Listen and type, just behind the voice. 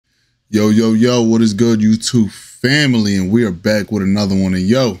Yo, yo, yo, what is good, YouTube family? And we are back with another one. And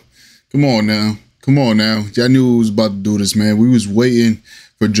yo, come on now. Y'all knew we was about to do this, man. We was waiting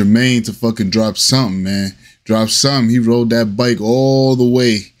for Jermaine to fucking drop something, man. Drop something. He rode that bike all the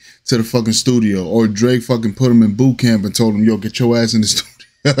way to the fucking studio. Or Drake fucking put him in boot camp and told him, yo, get your ass in the studio.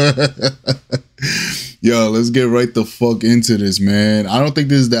 Yo, let's get right the fuck into this, man. I don't think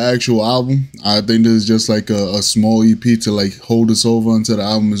this is the actual album. I think this is just like a small EP to like hold us over until the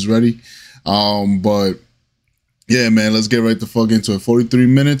album is ready. But yeah, man, let's get right the fuck into it. 43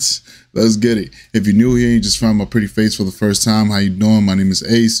 minutes. Let's get it. If you're new here, you just found my pretty face for the first time. How you doing? My name is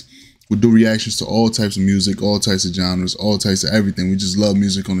Ace. We do reactions to all types of music, all types of genres, all types of everything. We just love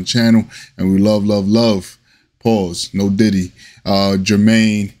music on the channel, and we love. Pause. No Diddy.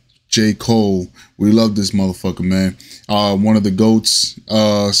 Jermaine. Jcole, we love this motherfucker, man. One of the GOATs.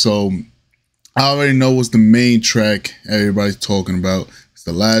 So I already know what's the main track everybody's talking about. It's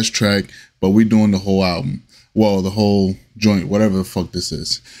the last track, but we doing the whole album. Well, the whole joint, whatever the fuck this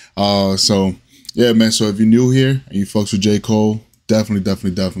is. So yeah, man. So if you're new here and you fucks with Jcole,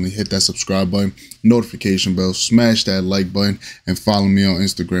 definitely hit that subscribe button, notification bell, smash that like button, and follow me on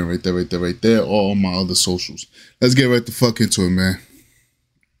Instagram right there, or on my other socials. Let's get right the fuck into it, man.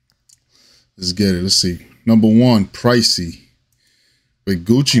 Let's get it. Let's see. Number one, Pricey with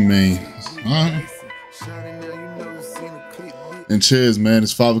Gucci Mane. All right. And cheers, man.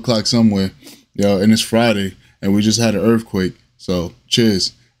 It's 5 o'clock somewhere. Yo, and it's Friday, and we just had an earthquake. So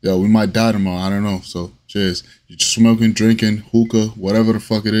cheers. Yo, we might die tomorrow. I don't know. So cheers. You're smoking, drinking, hookah, whatever the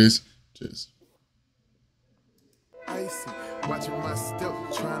fuck it is. Cheers. Watching my step,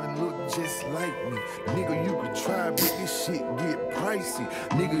 trying to look just like me. Nigga, you could try, but this shit get pricey.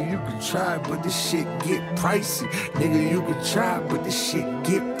 Nigga, you could try, but this shit get pricey. Nigga, you could try, but this shit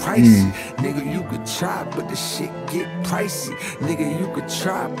get pricey. Nigga, you could try, but this shit get pricey. Nigga, you could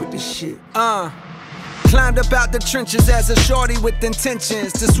try, but this shit. Climbed up out the trenches as a shorty with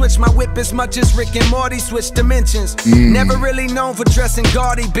intentions to switch my whip as much as Rick and Morty switch dimensions. Never really known for dressing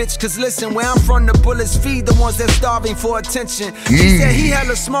gaudy, bitch, cause listen, where I'm from the bullets feed the ones that's starving for attention. She said he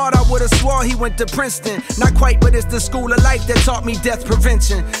hella smart, I would've swore he went to Princeton. Not quite, but it's the school of life that taught me death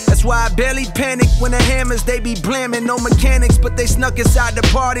prevention. That's why I barely panic when the hammers, they be blamming. No mechanics, but they snuck inside the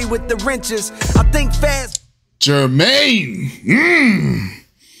party with the wrenches. I think fast. Jermaine.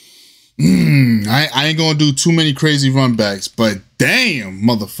 I ain't gonna do too many crazy run backs, but damn,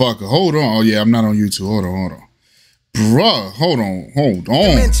 motherfucker. Hold on. Oh, yeah, I'm not on YouTube. Hold on. Bruh, hold on.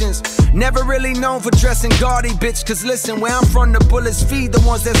 Dimensions. Never really known for dressing gaudy, bitch, cause listen, where I'm from the bullets feed the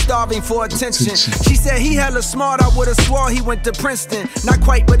ones that's starving for attention. She said he hella smart, I would've swore he went to Princeton. Not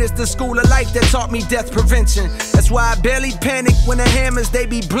quite, but it's the school of life that taught me death prevention. That's why I barely panic when the hammers, they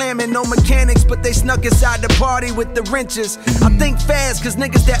be blamming. No mechanics, but they snuck inside the party with the wrenches. I think fast, cause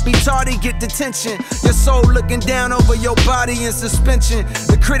niggas that be tardy get detention. Your soul looking down over your body in suspension.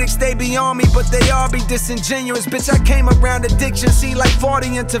 The critics, they be on me, but they all be disingenuous. Bitch, I came around addiction, see like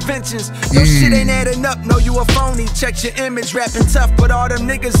 40 interventions. Your shit ain't adding up, no, you a phony. Check your image, rapping tough, but all them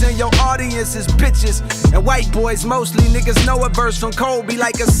niggas in your audience is bitches. And white boys mostly, niggas know a verse from Kobe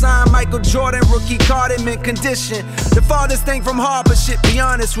like a sign Michael Jordan, rookie card in mint condition. The farthest thing from hard, but shit, be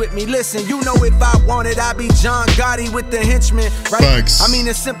honest with me. Listen, you know if I wanted, I'd be John Gotti with the henchmen, right? Thanks. I mean,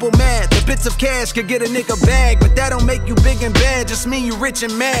 it's simple math. The bits of cash could get a nigga bag, but that don't make you big and bad, just mean you rich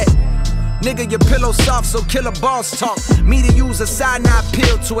and mad. Nigga, your pillow soft, so killer boss talk. Me to use a cyanide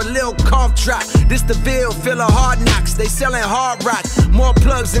pill to a little cough drop. This the Ville, fill of hard knocks. They selling hard rock. More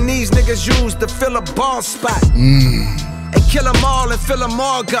plugs than these niggas use to fill a ball spot. And kill them all and fill them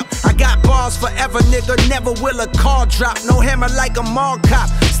all up. I got balls forever, nigga, never will a car drop. No hammer like a mall cop.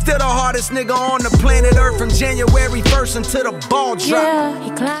 Still the hardest nigga on the planet Earth from January 1st until the ball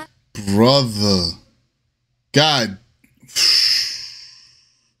drop. Brother. God.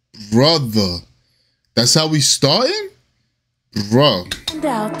 Brother, that's how we starting? Bro.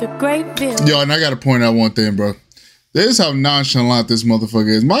 Yo, and I gotta point out one thing, bro. This is how nonchalant this motherfucker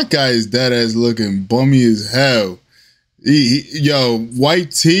is. My guy is dead ass looking bummy as hell. Yo,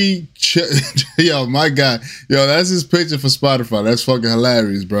 white tee. Yo, my guy. Yo, that's his picture for Spotify. That's fucking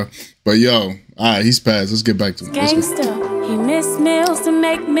hilarious, bro. But yo, alright, he's passed. Let's get back to him. Gangsta. He missed meals to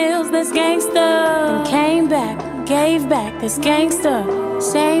make meals. That's gangsta. And came back, gave back. That's gangsta.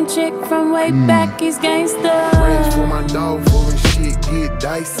 Same chick from way back, he's gangsta. Range for my dog for when shit get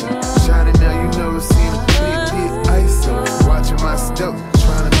dicey. Shining now, you never seen a clip get icy. Watching my step,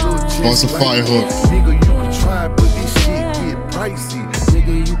 trying to look just like fire hook. Nigga, you could try, but this shit get pricey.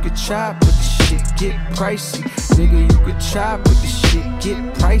 Nigga, you could try, but this shit get pricey. Nigga, you could try, but this shit get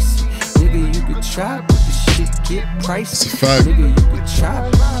pricey. Nigga, you could try, but this shit get pricey. It's a fact. Nigga, you could try.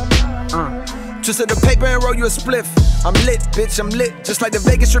 Twist of the paper and roll you a spliff. I'm lit, bitch, I'm lit. Just like the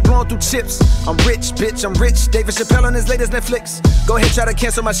Vegas strip blowing through chips. I'm rich, bitch, I'm rich. David Chappelle on his latest Netflix. Go ahead, try to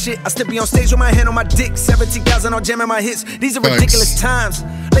cancel my shit. I still be on stage with my hand on my dick. 17,000 on jamming my hits. These are ridiculous times.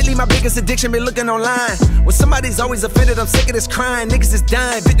 Lately, my biggest addiction been looking online. When somebody's always offended, I'm sick of this crying. Niggas is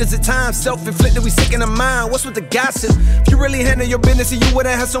dying, victims of time. Self-inflicted, we sick in the mind. What's with the gossip? If you really handle your business, and you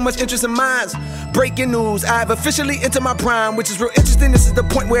wouldn't have so much interest in mine. Breaking news, I've officially entered my prime, which is real interesting. This is the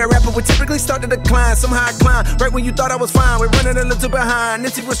point where a rapper would typically start to decline. Somehow I climb, right when you thought I was fine. We're running a little behind.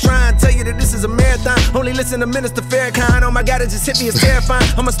 Nipsey was trying to tell you that this is a marathon. Only listen to Minister Farrakhan. Oh my God, it just hit me, it's terrifying.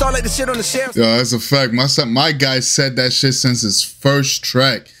 I'ma start like the shit on the sheriff. Yo, that's a fact. My guy said that shit since his first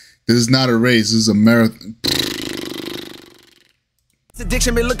track. This is not a race, this is a marathon.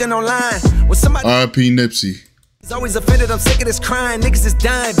 Addiction been looking online. When somebody R.I.P. Nipsey. He's always offended, I'm sick of this crying. Niggas is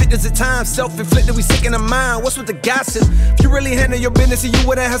dying, victims of time. Self-inflicted, we sick in the mind. What's with the gossip? If you really handle your business, and you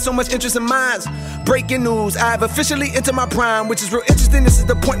wouldn't have so much interest in mine. Breaking news, I've officially entered my prime, which is real interesting. This is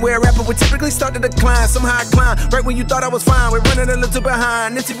the point where a rapper would typically start to decline. Somehow I climb, right when you thought I was fine. We're running a little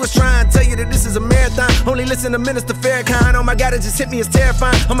behind. Nipsey was trying to tell you that this is a marathon. Only listen to Minister Farrakhan. Oh my God, it just hit me, it's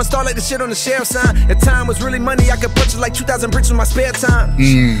terrifying. I'ma start like the shit on the sheriff's sign. If time was really money, I could purchase like 2,000 bricks with my spare time.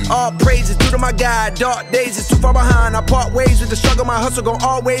 All praises due to my God. Dark days is too far behind. I part ways with the struggle. My hustle gon'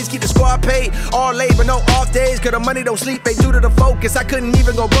 always keep the squad paid. All labor, no off days. Cause the money don't sleep. They due to the focus. I couldn't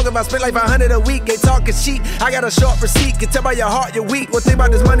even go broke if I spent like 500 a week. They talking cheap. I got a short receipt. Can tell by your heart you're weak. One thing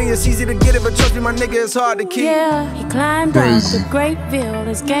about this money, it's easy to get it, but trust me, my nigga, it's hard to keep. Yeah, he climbed up the Great Bill,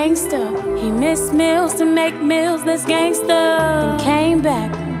 that's gangsta. He missed meals to make meals, that's gangsta. Then came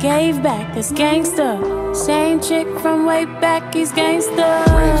back, gave back, that's gangsta. Same chick from way back, he's gangsta.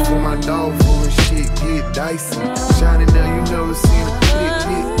 Rich for my dog for a shit, get dicey. Shining now, you never seen a clip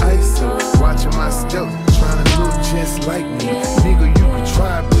get icy. Watching my steps, trying to look just like me. Nigga, you can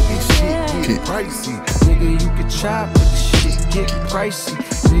try, but this shit get pricey. Nigga, you can try, but this shit get pricey.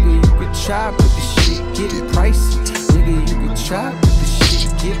 Nigga, you can try, but this shit get pricey. Nigga, you can try, but this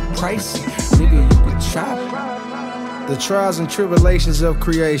shit get pricey. Nigga, you can try. The trials and tribulations of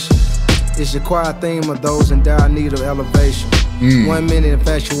creation is your quiet theme of those in dire need of elevation. 1 minute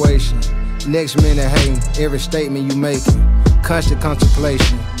infatuation, next minute hating, every statement you making, constant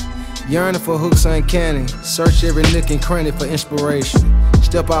contemplation. Yearning for hooks uncanny, search every nook and cranny for inspiration.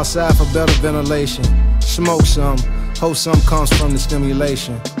 Step outside for better ventilation, smoke some, hope some comes from the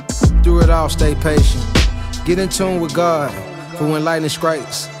stimulation. Through it all, stay patient, get in tune with God, for when lightning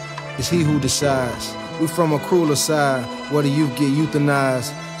strikes, it's He who decides. We from a crueler side, where the youth get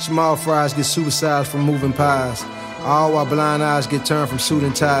euthanized. Small fries get suicides from moving pies. All while blind eyes get turned from suit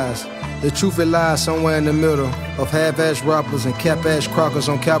and ties. The truth, it lies somewhere in the middle of half-ass rappers and cap-ass crockers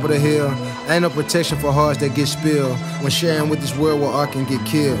on Capitol Hill. Ain't no protection for hearts that get spilled when sharing with this world where art can get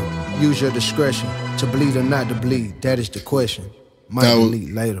killed. Use your discretion to bleed or not to bleed. That is the question. Might delete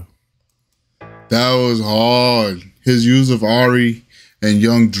later. That was hard. His use of Ari and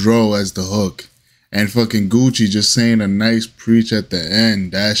Young Dro as the hook. And fucking Gucci just saying a nice preach at the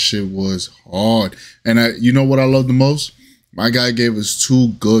end. That shit was hard. And you know what I love the most? My guy gave us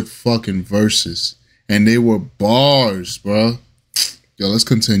 2 good fucking verses. And they were bars, bro. Yo, let's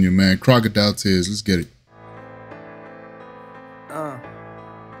continue, man. Crocodile Tears. Let's get it.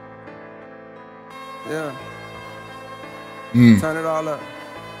 Yeah. Turn it all up.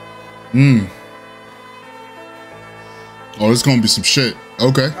 Oh, it's gonna be some shit.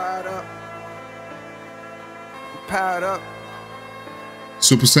 Okay. Powered up.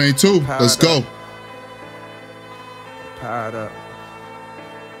 Super Saiyan 2. Let's go. Powered up.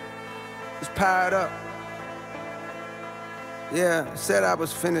 It's powered up. Yeah, said I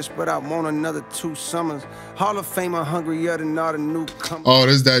was finished, but I want another 2 summers. Hall of Famer hungrier than all the newcomers. Oh,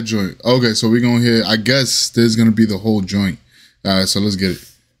 there's that joint. Okay, so we're gonna hear, I guess there's gonna be the whole joint. All right, so let's get it.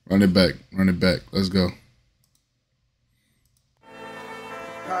 Run it back. Run it back. Let's go.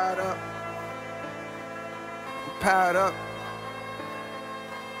 Powered up. Powered up.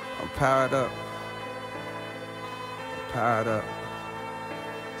 I'm powered up. Powered up.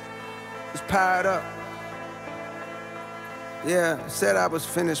 It's powered up. Yeah, said I was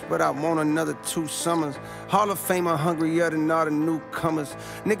finished, but I want another 2 summers. Hall of Famer hungrier than all the newcomers.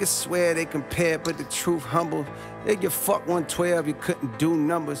 Niggas swear they compare, but the truth humble. They get fuck 112, you couldn't do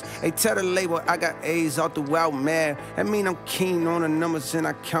numbers. They tell the label I got A's all throughout mad. That mean I'm keen on the numbers and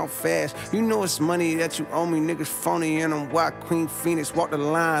I count fast. You know it's money that you owe me, niggas phony, and I'm White Queen Phoenix. Walk the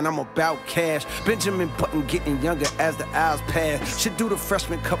line, I'm about cash. Benjamin Button getting younger as the hours pass. Should do the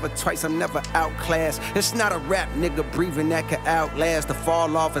freshman cover twice, I'm never outclassed. It's not a rap nigga breathing that can outlast. The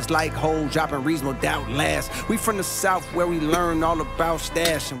fall off is like hole dropping reasonable doubt last. We from the South where we learn all about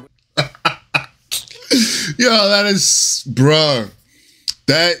stashing. Yo, that is, bruh.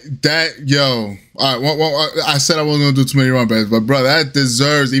 Yo. All right, well, I said I wasn't gonna do too many run backs, but bro, that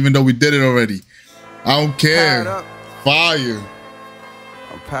deserves, even though we did it already. I don't care. Fire.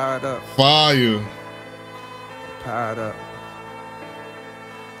 I'm powered up. Fire. I'm powered up.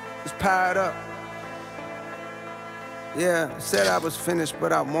 It's powered up. Yeah, said I was finished,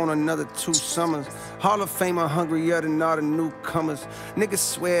 but I want another 2 summers. Hall of Famer hungrier than all the newcomers. Niggas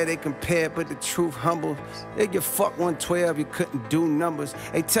swear they compare, but the truth humbles. If you fuck 112, you couldn't do numbers.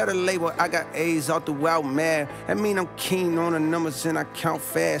 They tell the label I got A's all throughout mad. That mean I'm keen on the numbers and I count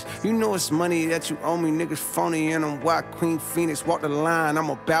fast. You know it's money that you owe me, niggas phony, and I'm why Queen Phoenix walk the line, I'm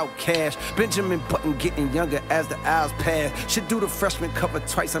about cash. Benjamin Button getting younger as the hours pass. Should do the freshman cover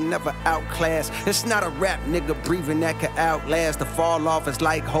twice, I'm never outclassed. It's not a rap nigga breathing that can outlast. The fall off is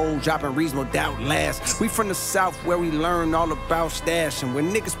like hole dropping reasonable doubt last. We from the south where we learn all about stashing, where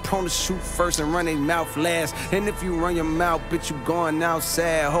niggas prone to shoot first and run their mouth last. And if you run your mouth, bitch, you going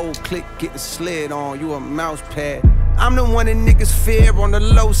outside. Whole clique getting slid on, you a mouse pad. I'm the one that niggas fear on the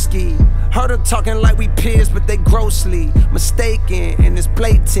low ski. Heard her talking like we peers, but they grossly mistaken, and it's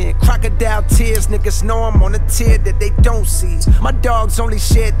blatant. Crocodile tears, niggas know I'm on a tier that they don't see. My dogs only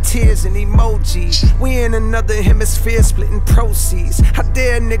shed tears and emojis. We in another hemisphere splitting proceeds. How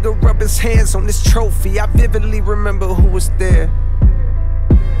dare a nigga rub his hands on this trophy? I vividly remember who was there.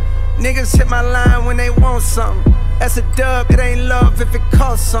 Niggas hit my line when they want something. That's a dub, it ain't love if it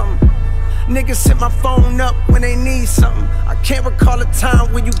costs something. Niggas hit my phone up when they need something. I can't recall a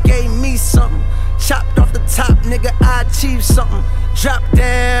time when you gave me something. Chopped off the top, nigga, I achieved something. Drop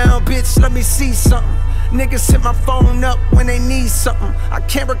down, bitch, let me see something. Niggas hit my phone up when they need something. I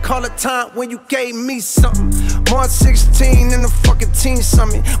can't recall a time when you gave me something. March 16 in the fucking Teen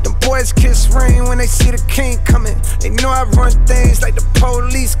Summit. Them boys kiss ring when they see the king coming. They know I run things like the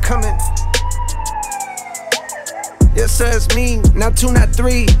police coming. Yes, sir, it's me, not 2, not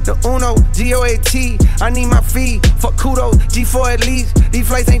 3. The Uno, G-O-A-T, I need my fee. Fuck kudos, G4 at least. These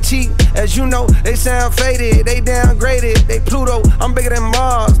flights ain't cheap, as you know. They sound faded, they downgraded. They Pluto, I'm bigger than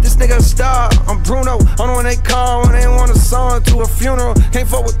Mars. This nigga a star, I'm Bruno. On when they call, when they want a song to a funeral. Can't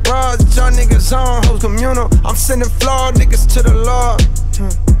fuck with bras, y'all niggas on, hoes communal. I'm sending flawed niggas to the Lord.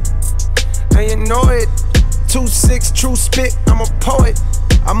 And you know it, 2-6, true spit, I'm a poet.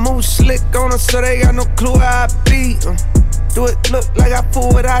 I move slick on them so they got no clue how I be. Do it look like I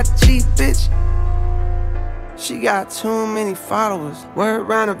fool with IG, bitch? She got too many followers. Word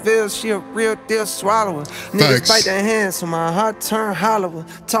round the ville, she a real deal swallower. Niggas bite their hands so my heart turn hollower.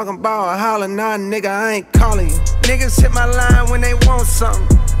 Talking about a holler, nah nigga, I ain't calling you. Niggas hit my line when they want something.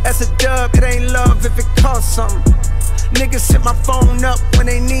 That's a dub, it ain't love if it costs something. Niggas hit my phone up when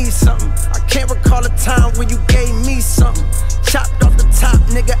they need something. I can't recall a time when you gave me something. Chopped off the top,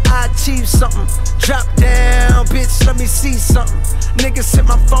 nigga, I achieved something. Drop down, bitch, let me see something. Niggas hit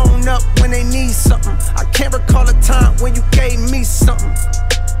my phone up when they need something. I can't recall a time when you gave me something.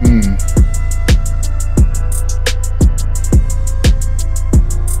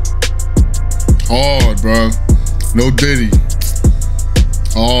 Hard, bro. No Diddy.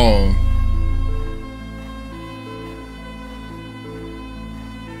 Oh.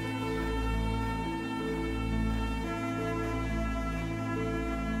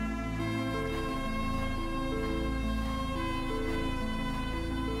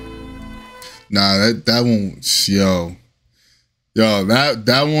 Nah,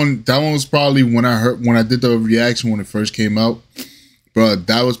 that one, that one was probably when I did the reaction when it first came out, bro.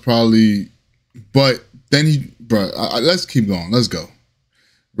 That was probably, but then let's keep going. Let's go.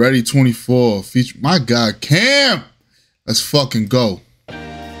 Ready 24 feature. My God, Cam. Let's fucking go.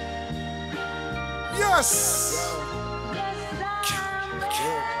 Yes.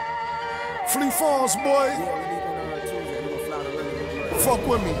 Fleet Farms, boy. Fuck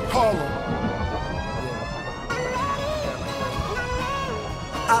with me, Harlem.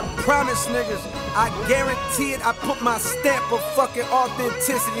 I promise niggas, I guarantee it, I put my stamp of fucking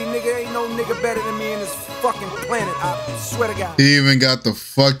authenticity, nigga. Ain't no nigga better than me in this fucking planet, I swear to God. He even got the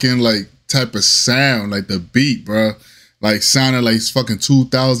fucking like type of sound, like the beat, bro. Like sounded like it's fucking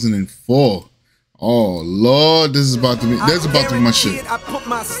 2004. Oh Lord, this is about to be my shit. I put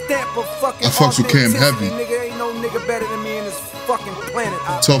my stamp of fucking I fucks with Cam heavy. Nigga, ain't no nigga better than me in this fucking planet.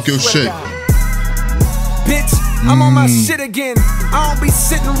 Talk your shit. Bitch, I'm on my shit again. I don't be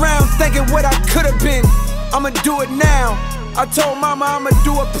sitting around thinking what I could have been. I'ma do it now. I told mama I'ma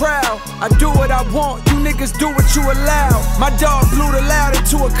do it proud. I do what I want, you niggas do what you allow. My dog blew the loud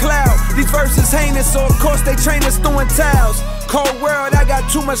into a cloud. These verses heinous, so of course they train us throwing towels. Cold world, I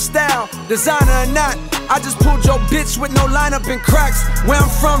got too much style. Designer or not, I just pulled your bitch with no lineup and cracks. Where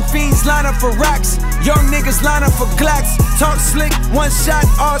I'm from, fiends line up for racks. Young niggas line up for glacks. Talk slick, one shot,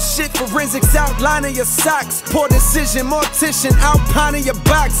 all shit. Forensics outlining your socks. Poor decision, mortician, outpining your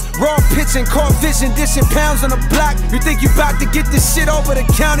box. Raw pitching, core vision, dishing pounds on the block. You think you bout to get this shit over the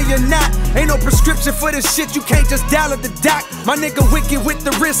counter, you're not. Ain't no prescription for this shit, you can't just dial at the doc. My nigga wicked with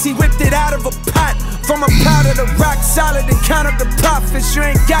the wrist, he whipped it out of a pot. From a powder to rock solid and count up the profits. You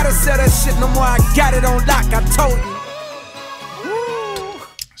ain't gotta sell that shit no more, I got it on lock, I told you. Woo.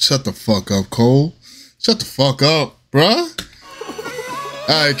 Shut the fuck up, Cole. Shut the fuck up, bruh.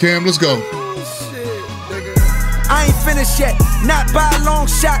 Alright, Cam, let's go. I ain't finished yet, not by a long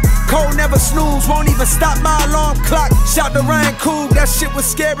shot. Cole never snooze, won't even stop my alarm clock. Shout to Ryan Cool, that shit was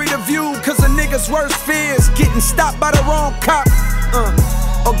scary to view. Cause a nigga's worst fear is getting stopped by the wrong cop.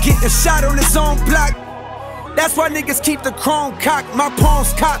 Or getting shot on his own block. That's why niggas keep the chrome cock. My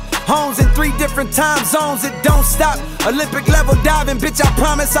palms cock, homes in 3 different time zones, it don't stop. Olympic level diving, bitch, I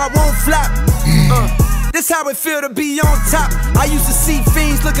promise I won't flop. This how it feel to be on top. I used to see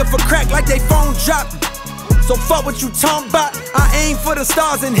fiends looking for crack like they phone dropped. So fuck what you talking about. I aim for the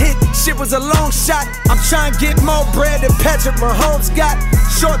stars and hit. Shit was a long shot. I'm trying to get more bread than Patrick Mahomes got.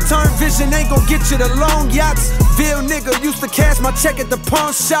 Short-term vision ain't gon' get you the long yachts. Ville nigga used to cash my check at the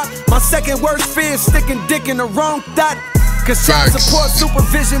pawn shop. My second worst fear is sticking dick in the wrong thought. Cause child support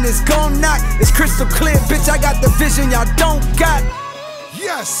supervision is gon' knock. It's crystal clear, bitch, I got the vision y'all don't got.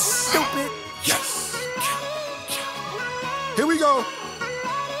 Yes. Stupid. Yes. Here we go.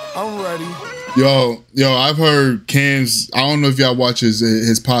 I'm ready. Yo, I've heard Cam's, I don't know if y'all watch his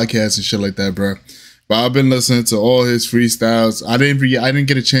podcast and shit like that, bro. But I've been listening to all his freestyles. I didn't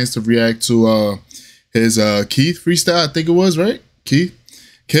get a chance to react to his Keith freestyle, I think it was, right? Keith,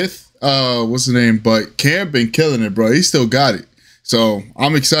 what's the name? But Cam been killing it, bro. He still got it. So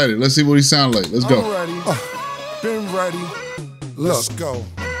I'm excited. Let's see what he sound like. Let's go. I'm ready. Been ready. Let's go.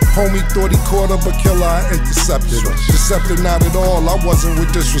 Homie thought he caught her, but killer, I intercepted her. Deceptive not at all, I wasn't with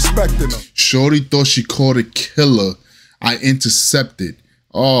disrespecting her. Shorty thought she caught a killer. I intercepted.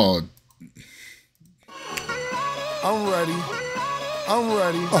 Oh. I'm ready.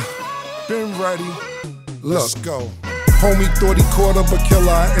 Been ready. Let's go. Homie thought he caught her, but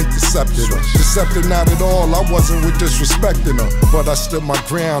killer, I intercepted her. Deceptive not at all, I wasn't with disrespecting her. But I stood my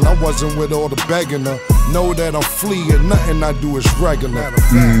ground, I wasn't with all the begging her. Know that I'm fleeing, nothing I do is regular.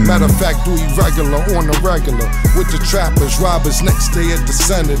 Matter of fact, do irregular on the regular. With the trappers, robbers, next day at the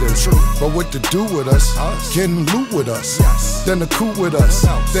senators. But what to do with us? Getting loot with us. Then the coup with us.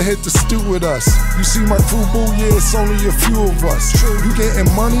 They hit the stew with us. You see my crew, boo, yeah, it's only a few of us. You getting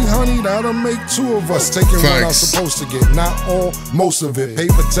money, honey, that'll make 2 of us. Taking what I'm supposed to get, not all, most of it.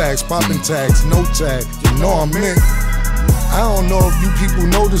 Paper tags, popping tags, no tag, you know I'm in. I don't know if you people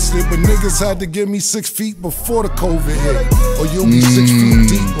noticed it, but niggas had to give me 6 feet before the COVID hit. Or you'll be 6 feet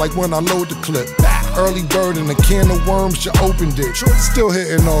deep like when I load the clip. Early bird in a can of worms, you opened it. Still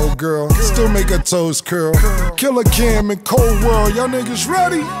hitting old girl, still make her toes curl. Killer Cam in Cold World, y'all niggas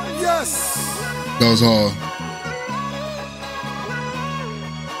ready? Yes. That was hard.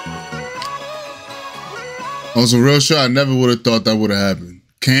 On some real shit, I never would have thought that would have happened.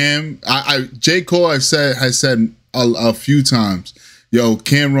 Cam, Jcole has said a few times, yo,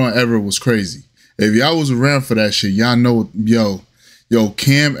 Cameron Everett was crazy. If y'all was around for that shit, y'all know, yo,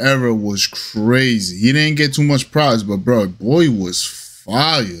 Cam Everett was crazy. He didn't get too much prize, but bro, boy was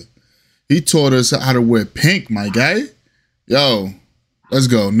fire. He taught us how to wear pink, my guy. Yo, let's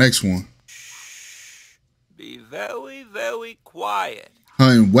go. Next one. Be very, very quiet.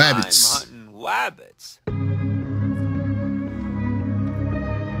 Hunting wabbits. I'm hunting wabbits.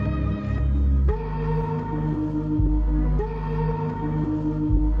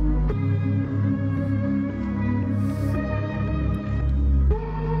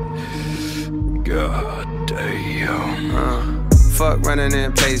 God damn. Fuck running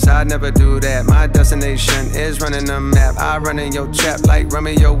in place, I never do that. My destination is running the map. I run in your trap like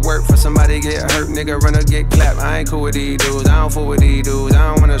running your work. For somebody get hurt, nigga, run or get clapped. I ain't cool with these dudes, I don't fool with these dudes.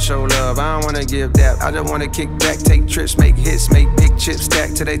 I don't wanna show love, I don't wanna give that. I just wanna kick back, take trips, make hits, make big chips,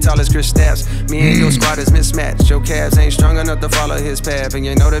 stack to they tallest Chris Stabs. Me and your squad is mismatched. Your calves ain't strong enough to follow his path. And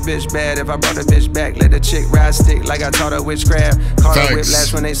you know the bitch bad. If I brought the bitch back, let the chick ride stick like I taught her witchcraft. Caught her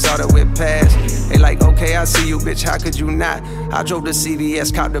whiplash when they saw the whip pass. They like, okay, I see you, bitch, how could you not? I drove to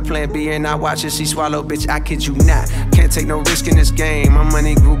CVS, caught the plan B, and I watch as she swallow, bitch, I kid you not. Can't take no risk in this game. My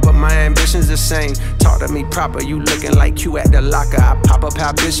money grew, but my ambition's the same. Talk to me proper, you looking like Q at the locker. I pop up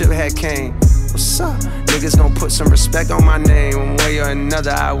how Bishop had came. What's up? Niggas gon' put some respect on my name. One way or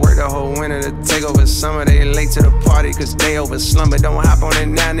another, I worked the whole winter to take over summer. They late to the party, cause they over slumber. Don't hop on it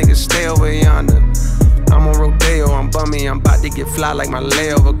now, niggas stay over yonder. I'm on rodeo, I'm bummy, I'm about to get fly like my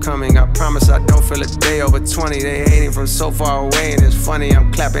layover coming. I promise I don't feel a day over 20. They hating from so far away and it's funny.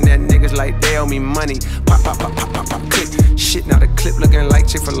 I'm clapping at niggas like they owe me money. Pop, pop, pop, pop, pop, pop, click. Shit, now the clip looking like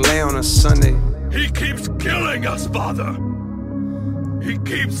Chick-fil-A on a Sunday. He keeps killing us, father. He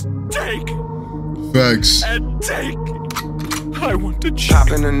keeps take Facts. and take. I want to Pop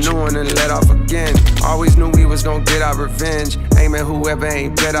in a new one and let off again. Always knew we was gonna get our revenge. Aim at whoever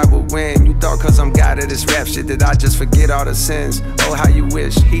ain't bet I would win. You thought cause I'm God of this rap shit that I just forget all the sins. Oh, how you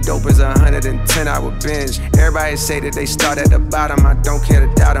wish. He dope as 110, I would binge. Everybody say that they start at the bottom. I don't care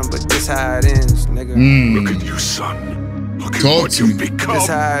to doubt them, but this how it ends, nigga. Look at you, son. Look at Talk what to you've me. become. This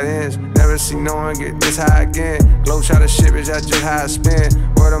how it ends. Never see no one get this high again. Glow try to shit, bitch, that's just how I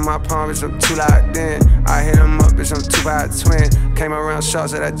spin. Word on my palm, bitch, I'm too locked in. I hit him up, bitch, I'm 2 by a twin. Came around short,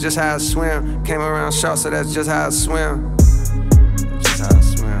 so that's just how I swim. Came around short, so that's just how I swim. Just how I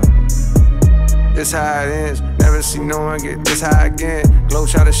swim. This how it ends. Never see no one get this high again. Glow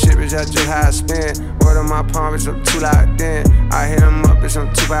try to shit, bitch, that's just how I spin. Word on my palm, bitch, I'm too locked in. I hit him up, bitch,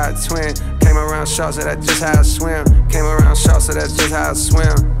 I'm 2 by a twin. Came around short, so that's just how I swim. Came around short, so that's just how I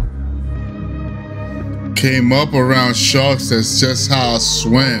swim. Came up around sharks, that's just how I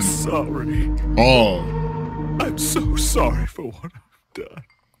swim. Sorry. Oh. I'm so sorry for what I've done.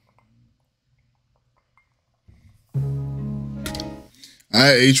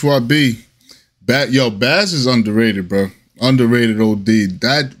 Alright, HYB. Baz is underrated, bro. Underrated OD.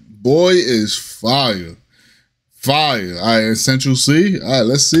 That boy is fire. Fire. Alright, Essential C. Alright,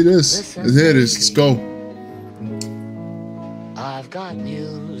 let's see this. Let's hear this. Let's go. I've got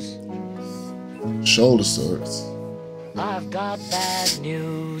news. Shoulder swords. I've got bad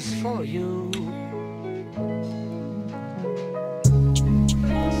news for you.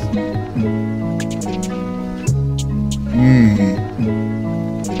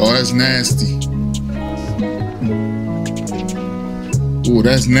 Oh, that's nasty. Ooh,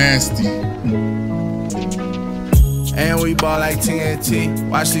 that's nasty. And we ball like TNT.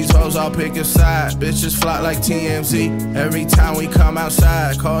 Watch these hoes all pick a side. Bitches flock like TMZ. Every time we come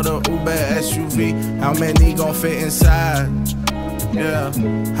outside, call the Uber SUV. How many gon' fit inside? Yeah.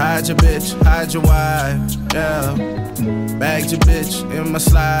 Hide your bitch, hide your wife. Yeah. Bag your bitch in my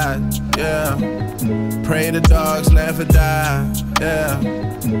slide. Yeah. Pray the dogs never die. Yeah.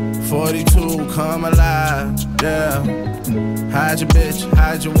 42, come alive. Yeah. Hide your bitch,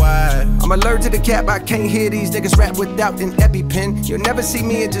 hide your wife. I'm allergic to cap, I can't hear these niggas rap without an EpiPen. You'll never see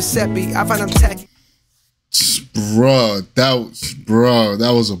me in Giuseppe, I find them tacky. Bruh,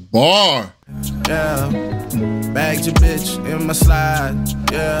 that was a bar. Yeah. Bag your bitch in my slide.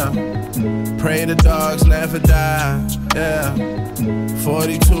 Yeah. Pray the dogs never die. Yeah.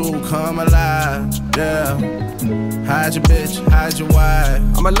 42, come alive. Yeah. Hide your bitch, hide your wife.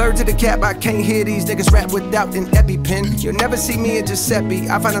 I'm allergic to cap, I can't hear these niggas rap without an EpiPen. You'll never see me in Giuseppe,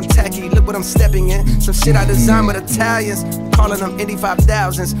 I find them tacky, look what I'm stepping in. Some shit I designed with Italians, calling them Indy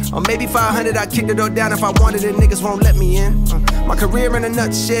 5000s. Or maybe 500, I kick the door down if I wanted it, niggas won't let me in. My career in a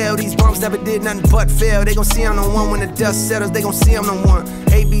nutshell, these bums never did nothing but fail. They gon' see I'm the one when the dust settles, they gon' see I'm the one.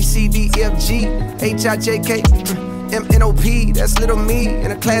 A, B, C, D, F, G, H, I, J, K, M, N, O, P, that's little me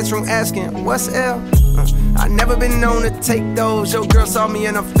in a classroom asking, what's L? I never been known to take those. Your girl saw me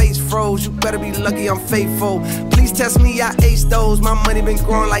and her face froze. You better be lucky I'm faithful. Please test me, I ace those. My money been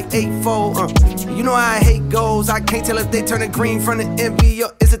growing like eightfold. You know how I hate goals. I can't tell if they turn it green from the envy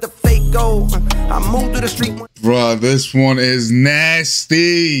or is it the fake gold. I moved through the street. Bruh, this one is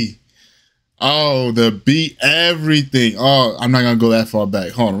nasty. Oh, the beat, everything. Oh, I'm not gonna go that far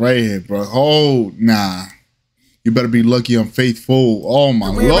back. Hold on, right here, bro. Oh, nah. You better be lucky I'm faithful. Oh my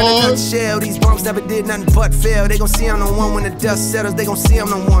Lord. These bumps never did nothing but fail. They gon' see I'm the one when the dust settles. They gon' see I'm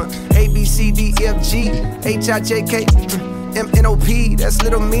the one. A, B, C, D, F, G, H, I, J, K, M, N, O, P. That's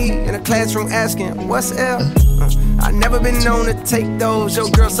little me in a classroom asking, what's L? I never been known to take those. Your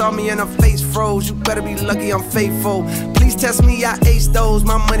girl saw me and her face froze. You better be lucky I'm faithful. Please test me, I ace those.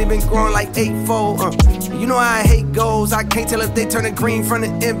 My money been growing like eightfold. You know how I hate goals. I can't tell if they turn it green from the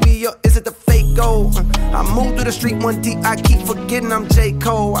envy or is it the fake gold. I moved through the street one deep. I keep forgetting I'm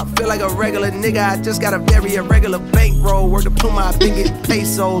Jcole. I feel like a regular nigga. I just got a very irregular bankroll. Word to Pluma, I been getting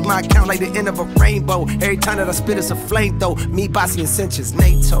pesos. My account like the end of a rainbow. Every time that I spit it's a flame though. Me, Bossy, and Cinches,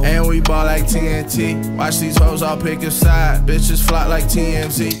 NATO. And we ball like TNT. Watch these hoes all pick a side. Bitches flock like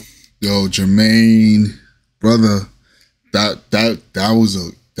TMZ. Yo, Jermaine, brother, that was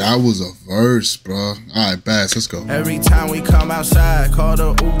a verse, bro. All right, Bass, let's go. Every time we come outside, call the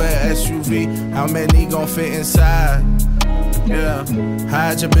Uber SUV. How many gon' fit inside? Yeah.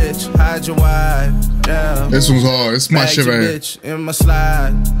 Hide your bitch, hide your wife. yeah. This one's hard. It's my shit right here. Bitch in my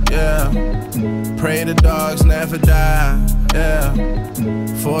slide, yeah. Pray the dogs never die, yeah.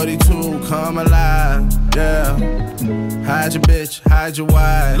 42, come alive, yeah. Hide your bitch, hide your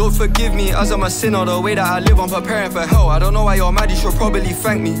wife. Lord forgive me as I'm a sinner. The way that I live, I'm preparing for hell. I don't know why you're mad, you should probably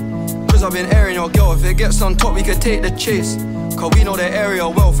thank me. Cause I've been airing your girl. If it gets on top, we could take the chase. Cause we know the area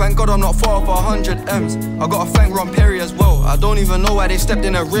well. Thank God I'm not far off 100 M's. I got a thank Ron Perry as well. I don't even know why they stepped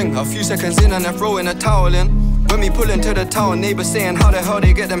in a ring. A few seconds in and they're throwing a towel in. When we pull into the town, neighbors saying how the hell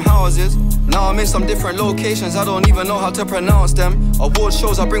they get them houses. Now I'm in some different locations, I don't even know how to pronounce them. Award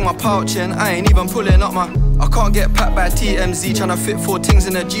shows, I bring my pouch in, I ain't even pulling up my... I can't get packed by TMZ, tryna fit 4 things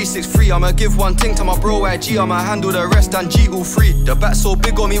in a G63. I'ma give one thing to my bro YG, I'ma handle the rest and G all free. The bat's so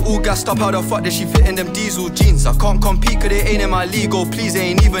big on me, all gassed up, how the fuck did she fit in them diesel jeans? I can't compete cause they ain't in my league, oh please, they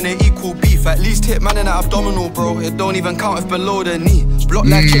ain't even an equal beef. At least hit man in that abdominal, bro, it don't even count if below the knee. Block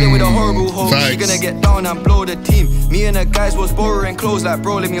like chilling with a horrible hoe, she gonna get down and blow the team. Me and the guys was borrowing clothes like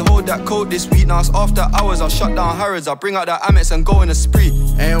bro, let me hold that coat this week. Now it's after hours, I'll shut down Harrods, I'll bring out the Amex and go in a spree.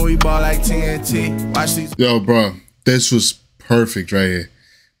 And we ball like TNT, watch these. Yo, bro, this was perfect right here.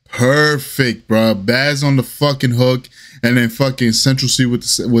 Perfect, bro. Baz on the fucking hook, and then fucking Central C with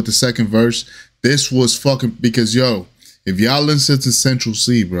the second verse. This was fucking, because yo, if y'all listen to Central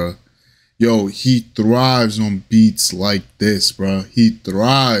C, bro, yo, he thrives on beats like this, bro. He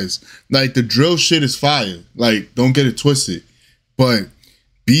thrives. Like, the drill shit is fire. Like, don't get it twisted. But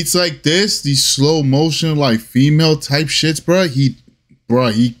beats like this, these slow motion, like, female type shits, bro, he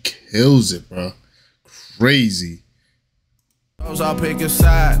kills it, bro. Crazy. I'll pick a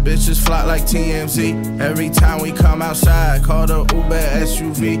side, bitches flock like TMZ. Every time we come outside, call the Uber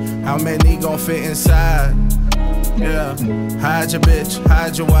SUV. How many gon' fit inside? Yeah, hide your bitch,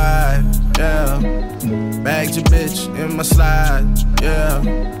 hide your wife. Yeah, bag your bitch in my slide. Yeah,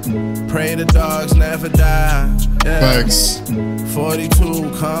 pray the dogs never die. Yeah, Thanks.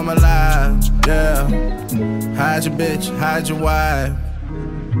 42, come alive. Yeah, hide your bitch, hide your wife.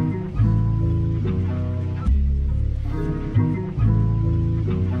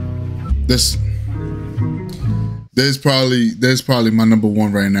 This is probably my number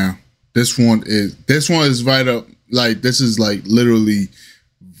one right now. This one is right up, like, this is like literally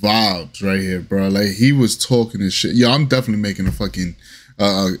vibes right here, bro. Like, he was talking this shit. Yo, I'm definitely making a fucking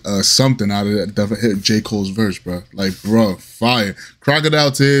something out of that. Definitely hit Jcole's verse, bro. Like, bro, fire.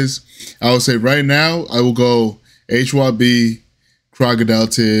 Crocodile Tears. I would say right now I will go HYB, Crocodile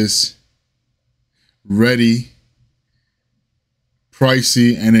Tears, Ready,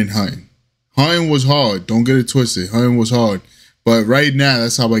 Pricey, and then Hunting. Hunting was hard. Don't get it twisted. Hunting was hard. But right now,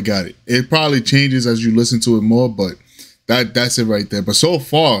 that's how I got it. It probably changes as you listen to it more, but that's it right there. But so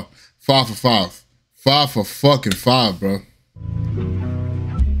far, 5 for 5. 5 for fucking 5, bro.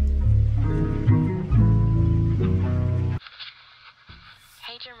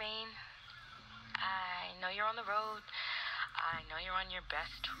 Hey, Jermaine. I know you're on the road. I know you're on your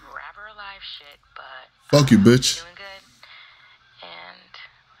best rapper alive shit, but... Fuck you, bitch. You're doing good. And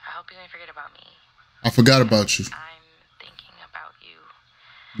I hope you don't forget about me. I forgot about you. I'm thinking about you.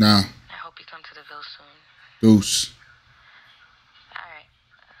 Nah. I hope you come to the Ville soon. Deuce. Alright.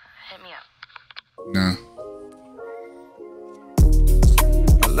 Hit me up. Nah.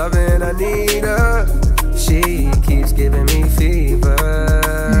 I love her and I need her. She keeps giving me fever.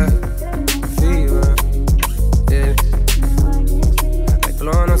 Fever. Yeah. Like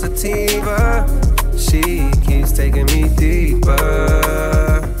blowing on sativa. She keeps taking me deeper.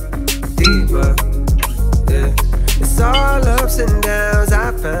 Deeper. Yeah. It's all ups and downs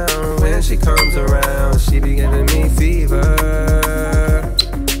I found. When she comes around, she be giving me fever.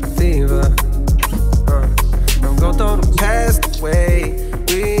 Fever. Don't go throw the past away.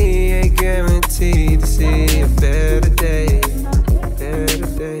 We ain't guaranteed to see a better day. Better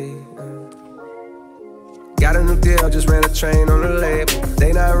day. Got a new deal, just ran a train on the label.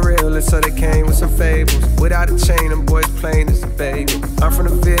 They not real, so they came with some fables. Without a chain, them boys plain as a bagel. I'm from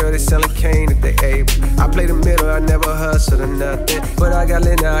the Ville, they selling cane if they able. I play the middle, I never hustle or nothing. But I got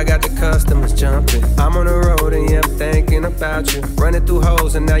lit now, I got the customers jumping. I'm on the road and yeah, I'm thinking about you. Running through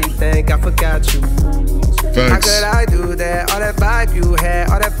holes and now you think I forgot you. Thanks. How could I do that? All that vibe you had,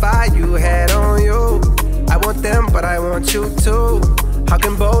 all that vibe you had on you. I want them, but I want you too. How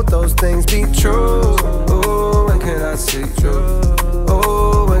can both those things be true? Oh, when can I see you?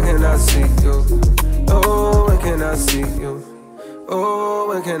 Oh, when can I see you? Oh, when can I see you? Oh,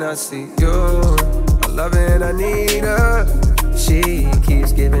 when can I see you? I love her and I need her. She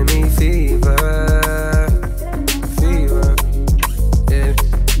keeps giving me fever. Fever. Yeah.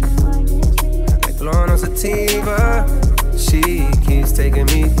 Like blowing on sativa. She keeps taking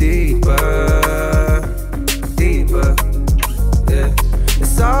me deeper.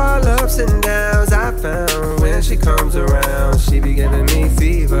 all ups and downs. I found when she comes around, she be giving me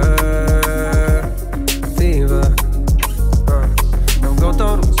fever. Don't go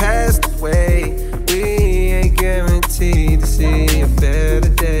throw the past away. We ain't guaranteed to see a better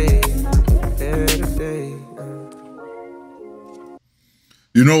day.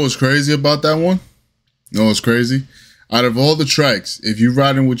 You know what's crazy about that one? You know what's crazy? Out of all the tracks, if you're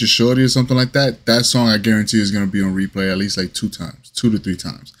riding with your shorty or something like that, that song I guarantee is going to be on replay at least like 2 to 3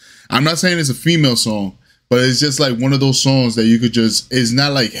 times. I'm not saying it's a female song, but it's just like one of those songs that you could just, it's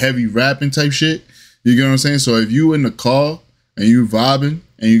not like heavy rapping type shit. You get what I'm saying? So if you in the car and you vibing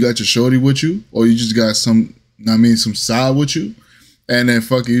and you got your shorty with you, or you just got some side with you, and then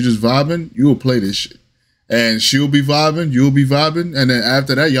fucking you just vibing, you will play this shit. And she'll be vibing, you'll be vibing, and then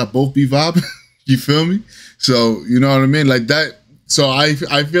after that, y'all both be vibing. You feel me? So, you know what I mean? Like that. So I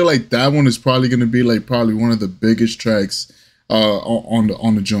feel like that one is probably going to be like probably one of the biggest tracks on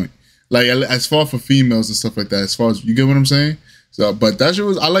the joint. Like as far for females and stuff like that, as far as, you get what I'm saying? So, but that shit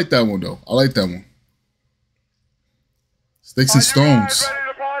was, I like that one though. I like that one. Sticks and Stones.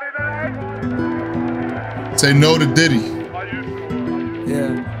 Say no to Diddy.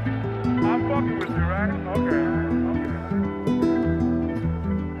 Yeah. I'm fucking with you, right? Okay.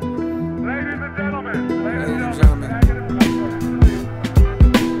 Ladies and gentlemen.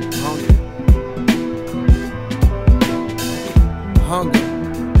 Hunger.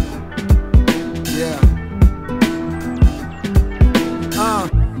 Yeah.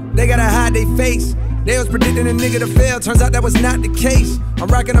 They gotta hide their face. They was predicting a nigga to fail, turns out that was not the case. I'm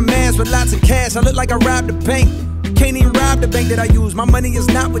rocking a mask with lots of cash, I look like I robbed a bank. Can't even rob the bank that I use, my money is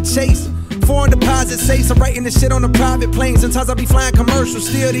not with Chase. Foreign deposit safes, I'm writing this shit on a private plane. Sometimes I be flying commercial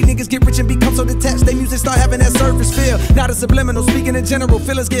still. These niggas get rich and become so detached, they music start having that surface feel. Not a subliminal, speaking in general,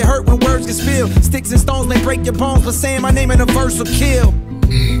 feelings get hurt when words get spilled. Sticks and stones may break your bones, but saying my name in a verse will kill.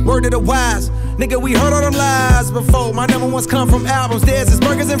 Word of the wise, nigga, we heard all them lies before. My number ones come from albums, theirs is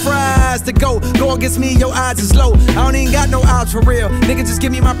burgers and fries. To go against me, your odds is low. I don't even got no odds for real. Nigga, just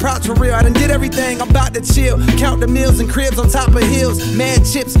give me my props for real. I done did everything, I'm about to chill. Count the meals and cribs on top of hills. Mad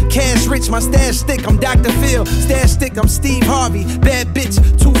chips, cash rich, my stash stick, I'm Dr. Phil. Stash stick, I'm Steve Harvey. Bad bitch,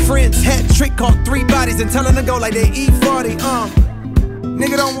 2 friends, hat trick, caught 3 bodies and tell them to go like they E40.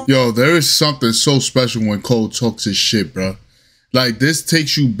 Nigga don't want. Yo, there is something so special when Cole talks his shit, bro. Like, this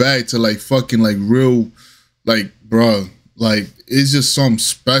takes you back to, like, fucking, like, real, like, bro, like, it's just something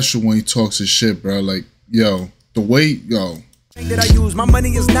special when he talks his shit, bro. Like, yo, the way, yo. That I use, my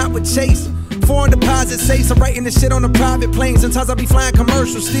money is not with Chase. Foreign deposit safes, I'm writing this shit on a private plane. Sometimes I be flying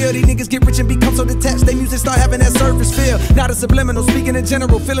commercial still. These niggas get rich and become so detached, they music start having that surface feel. Not a subliminal, speaking in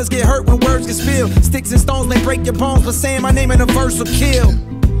general, feelings get hurt when words get spilled. Sticks and stones may break your bones, but saying my name in a verse will kill.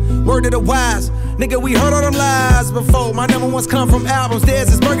 Word of the wise, nigga, we heard all them lies before. My number ones come from albums, theirs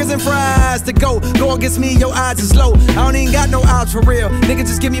is burgers and fries. To go against me, your odds is low. I don't even got no odds for real. Nigga,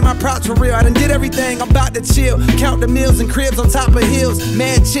 just give me my props for real. I done did everything, I'm about to chill. Count the meals and cribs on top of hills.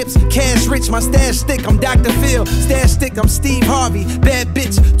 Mad chips, cash rich, my stash stick, I'm Dr. Phil. Stash stick, I'm Steve Harvey. Bad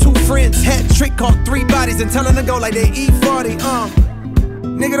bitch, 2 friends, hat trick, caught 3 bodies and tell them to go like they E40.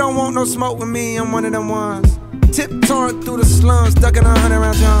 Nigga don't want no smoke with me, I'm one of them ones. Tiptoeing through the slums, ducking 100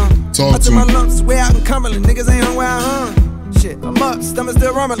 round John. I took my lumps way out in Cumberland, niggas ain't on where I hung. Shit, I'm up, stomach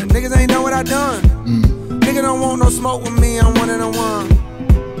still rumbling, niggas ain't know what I done. Nigga don't want no smoke with me, I'm one of them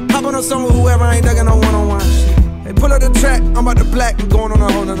ones. Hop on a song with whoever, I ain't ducking no one-on-one shit. Hey, pull up the track, I'm about to black, I'm going on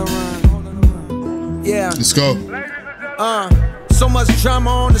a whole nother run. Yeah. Let's go. So much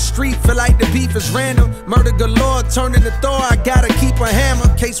drama on the street, feel like the beef is random. Murder galore, turning the Thor, I gotta keep a hammer.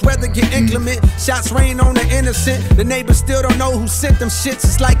 Case weather get inclement, shots rain on the innocent. The neighbors still don't know who sent them shits,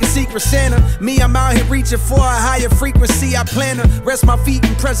 it's like a secret Santa. Me, I'm out here reaching for a higher frequency. I plan to rest my feet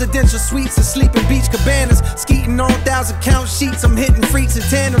in presidential suites and sleep in beach cabanas. Skeeting on 1,000 count sheets, I'm hitting freaks and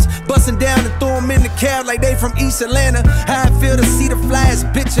tandems. Busting down and throw them in the cab like they from East Atlanta. How I feel to see the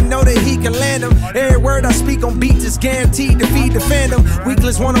flyest bitch and know that he can land them. Every word I speak on beats is guaranteed to feed the fandom.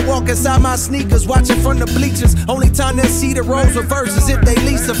 Weaklings wanna walk inside my sneakers, watching from the bleachers. Only time they'll see the roles reverse is if they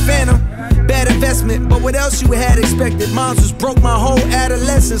lease a phantom. Bad investment, but what else you had expected? Moms was broke my whole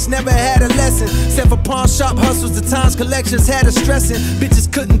adolescence, never had a lesson. Except for pawn shop hustles, the times collections had us stressing. Bitches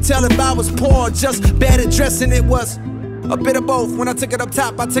couldn't tell if I was poor or just bad at dressing. It was a bit of both. When I took it up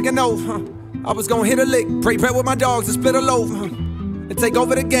top, I took an oath. I was gonna hit a lick, break bread with my dogs and split a loaf. And take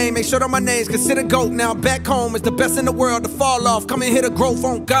over the game, make sure that my name's considered GOAT. Now back home is the best in the world to fall off. Come and hit a growth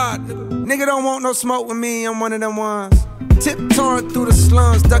on God. Nigga don't want no smoke with me, I'm one of them ones. Tiptoeing through the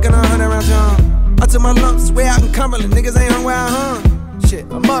slums, ducking 100 round John. I took my lumps way out in Cumberland, niggas ain't on where I hung. Shit,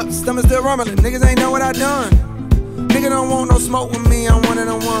 I'm up, stomach still rumbling, niggas ain't know what I done. Nigga don't want no smoke with me, I'm one of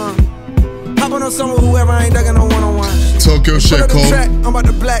them one. Hop on song with whoever, I ain't ducking no one-on-one. Talk your shit, Cole. Track, I'm about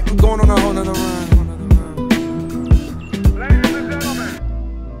to black, I'm going on a whole nother run.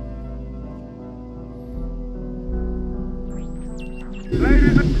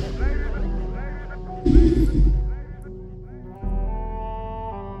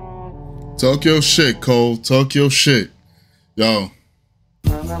 Talk your shit, Cole. Talk your shit. Yo.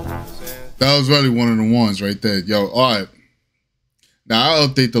 That was really one of the ones right there. Yo, all right. Now, I'll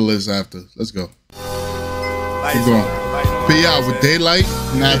update the list after. Let's go. Keep going. P.I. with Daylight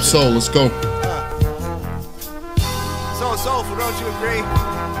and Absol. Let's go. So soulful, don't you agree?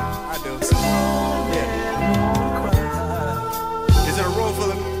 I do. Yeah. Is it a room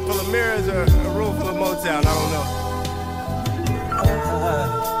full of mirrors or a room full of Motown? I don't know.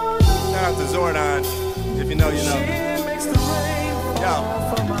 Shout out to Zordon. If you know, you know. Yo.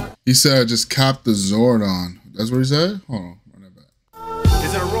 He said, just cop the Zordon. That's what he said? Hold on. Run that back.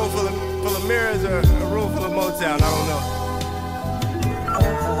 Is it a room full of mirrors or a room full of Motown? I don't know.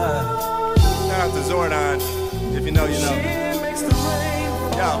 Shout out to Zordon. If you know, you know.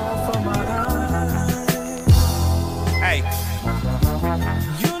 Yo. Hey.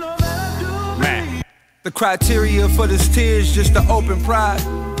 Man. The criteria for this tears just to open pride.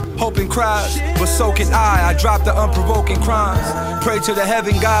 Hoping cries, but so can I drop the unprovoking crimes. Pray to the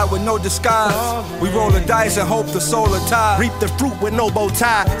heaven God with no disguise. We roll the dice and hope the solar tie. Reap the fruit with no bow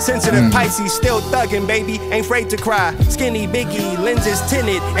tie. Sensitive Pisces, still thuggin', baby. Ain't afraid to cry. Skinny Biggie, lenses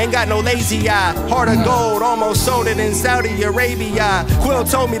tinted, ain't got no lazy eye. Heart of gold, almost sold it in Saudi Arabia. Quill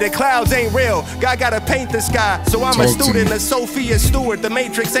told me the clouds ain't real. God gotta paint the sky. So I'm a student of Sophia Stewart. The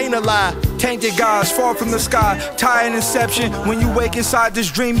Matrix ain't a lie. Tainted gods fall from the sky. Tie an inception. When you wake inside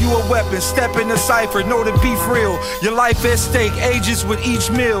this dream, you a weapon. Step in the cipher, know the beef real. Your life at stake, ages with each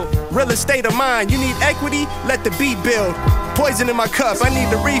meal. Real estate of mine, you need equity? Let the beat build. Poison in my cup, I need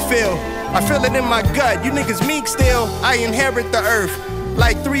the refill. I feel it in my gut, you niggas meek still. I inherit the earth.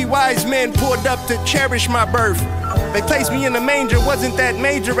 Like 3 wise men pulled up to cherish my birth. They placed me in the manger, wasn't that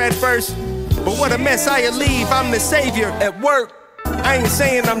major at first. But what a mess I leave, I'm the savior. At work, I ain't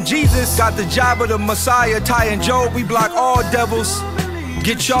saying I'm Jesus. Got the job of the Messiah, Ty and Job, we block all devils.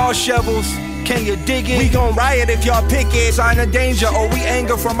 Get y'all shovels, can you dig it? We gon' riot if y'all pick it. Sign of danger, or we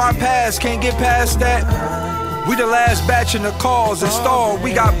anger from our past, can't get past that. We the last batch in the calls installed,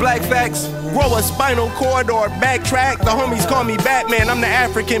 we got black facts. Grow a spinal cord or backtrack. The homies call me Batman, I'm the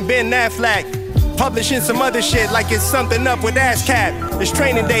African Ben Affleck. Publishing some other shit like it's something up with ASCAP. It's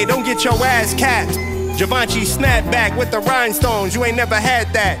training day, don't get your ass capped. Givenchy snapback with the rhinestones, you ain't never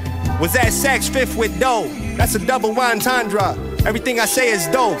had that. Was that Saks Fifth with dough? That's a double entendre. Everything I say is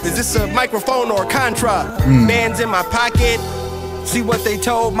dope. Is this a microphone or a contra? Bands in my pocket. See what they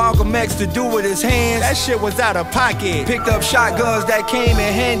told Malcolm X to do with his hands? That shit was out of pocket. Picked up shotguns that came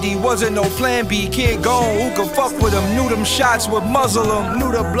in handy. Wasn't no plan B. Kid gone, who could fuck with them? Knew them shots would muzzle them.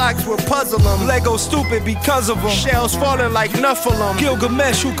 Knew the blocks would puzzle them. Lego stupid because of them. Shells falling like Nephilim.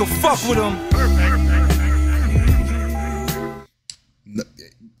 Gilgamesh, who could fuck with them?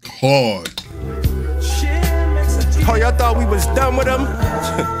 Hard. Oh, y'all thought we was done with them?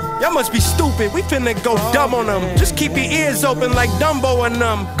 Y'all must be stupid, we finna go dumb on them. Just keep your ears open like Dumbo and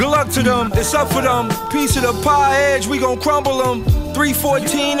them. Good luck to them, it's up for them. Piece of the pie edge, we gon' crumble them.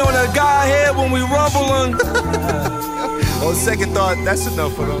 314 on a guy head when we rumble them. On second thought, that's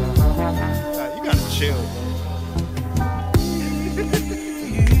enough for them. Nah, you gotta chill.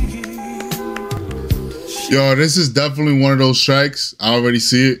 Yo, this is definitely one of those tracks. I already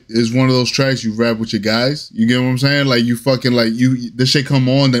see it. It's one of those tracks you rap with your guys. You get what I'm saying? Like you fucking like this shit come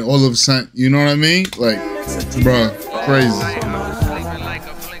on, then all of a sudden, you know what I mean? Like, bruh, crazy.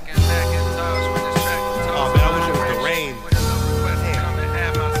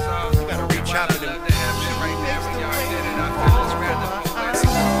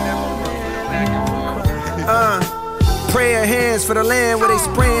 Prayer hands for the land where they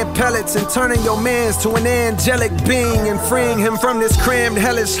spraying pellets and turning your mans to an angelic being and freeing him from this crammed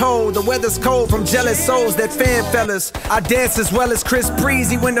hellish hole. The weather's cold from jealous souls that fan fellas. I dance as well as Chris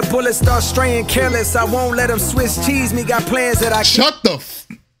Breezy when the bullets start straying careless. I won't let them Swiss cheese me. Got plans that I shut the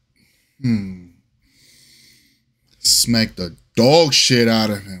Smack the dog shit out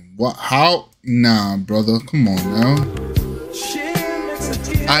of him. What? How? Nah, brother. Come on now.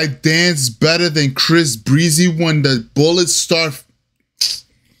 I dance better than Chris Breezy when the bullets start.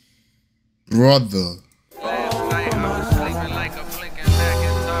 Brother.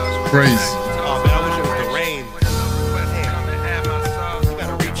 Crazy. Oh man, I wish it was the rain. You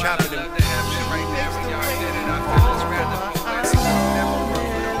gotta reach out to them.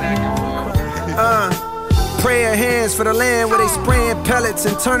 Prayer Prayer hands for the land where they spraying pellets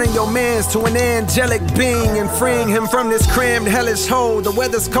and turning your mans to an angelic being and freeing him from this crammed hellish hole. The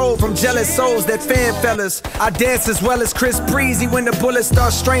weather's cold from jealous souls that fan fellas. I dance as well as Chris Breezy when the bullets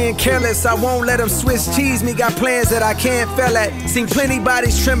start straying careless. I won't let them Swiss cheese me, got plans that I can't fail at. Seen plenty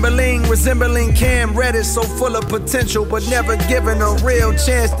bodies trembling, resembling Cam Reddish, so full of potential but never given a real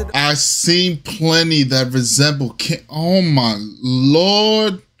chance to. I seen plenty that resemble Cam. Oh my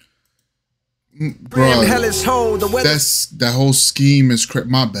Lord. Bro, that's that whole scheme is crazy.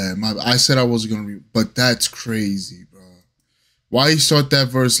 My bad. I said I wasn't gonna read, but that's crazy, bro. Why you start that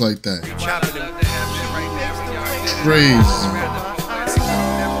verse like that? Crazy.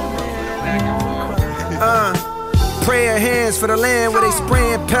 Prayer hands for the land where they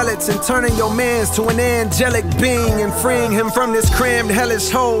spraying pellets and turning your mans to an angelic being and freeing him from this crammed hellish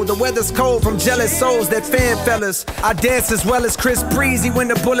hole. The weather's cold from jealous souls that fan fellas. I dance as well as Chris Breezy when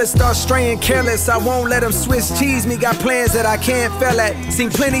the bullets start straying careless. I won't let them Swiss cheese me, got plans that I can't fail at. Seen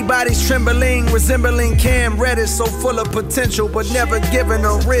plenty bodies trembling, resembling Cam Reddish, so full of potential but never given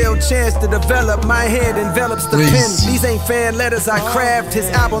a real chance to develop. My hand envelops the pen. These ain't fan letters I craft. His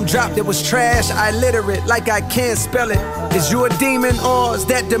album dropped, it was trash. I literate like I can't spell it. Is you a demon or is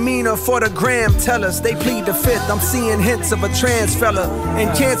that demeanor for the gram? Tell us, they plead the fifth. I'm seeing hints of a trans fella. In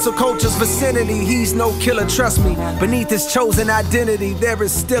cancel culture's vicinity, he's no killer, trust me. Beneath his chosen identity, there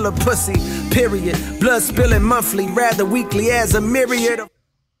is still a pussy, period. Blood spilling monthly, rather weekly as a myriad of.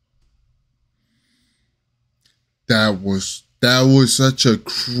 That was such a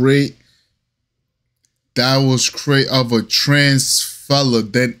of a trans fella.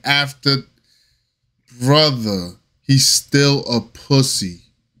 Then after, brother, he's still a pussy.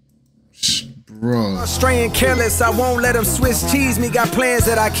 Bro. Straying careless, I won't let them Swiss cheese me, got plans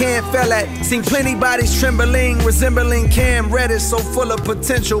that I can't fail at. Seen plenty bodies trembling, resembling Cam Reddish, so full of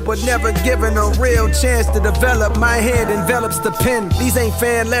potential but never given a real chance to develop. My hand envelops the pen. These ain't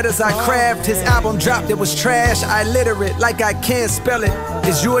fan letters I craft. His album dropped, it was trash. I literate like I can't spell it.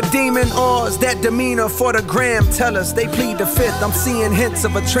 Is you a demon or is that demeanor for the gram? Tell us, they plead the fifth. I'm seeing hints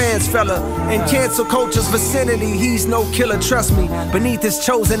of a trans fella. In cancel culture's vicinity, he's no killer, trust me. Beneath his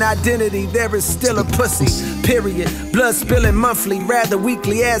chosen identity, there is still a pussy, period. Blood spilling monthly, rather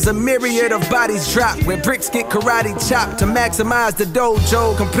weekly as a myriad of bodies drop. Where bricks get karate chopped to maximize the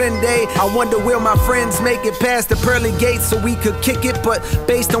dojo. Comprende? I wonder will my friends make it past the pearly gates so we could kick it, but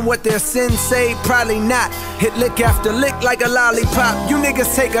based on what their sins say, probably not. Hit lick after lick like a lollipop. You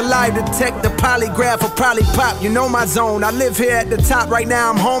niggas take a lie to detect the polygraph or probably pop. You know my zone, I live here at the top. Right now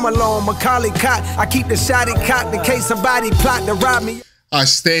I'm home alone, Macaulay caught. I keep the shotty cocked in case somebody plot to rob me. I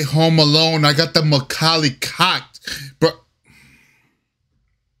stay home alone. I got the Macaulay cocked, bro.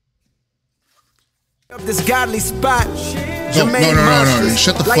 Up this godly spot. No.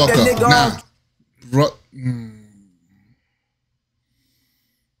 Shut the fuck up. Nah, bro.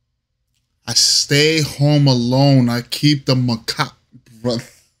 I stay home alone. I keep the Macaulay, bro.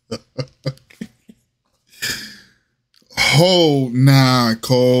 Oh, nah,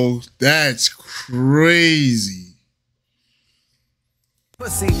 Cole. That's crazy.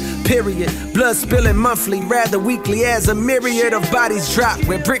 Pussy, period. Blood spilling monthly, rather weekly as a myriad of bodies drop.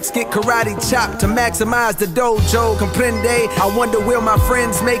 Where bricks get karate chopped to maximize the dojo. Comprende? I wonder will my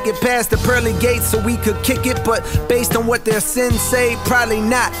friends make it past the pearly gates so we could kick it, but based on what their sins say, probably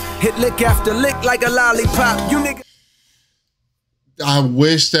not. Hit lick after lick like a lollipop. You niggas. I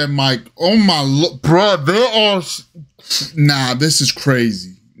wish that oh my look, bro, there are. Nah, this is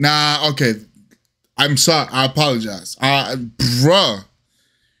crazy. Nah, okay. I'm sorry. I apologize. Bruh.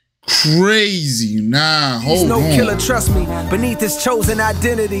 Crazy. Nah, hold on. He's no killer, trust me. Beneath his chosen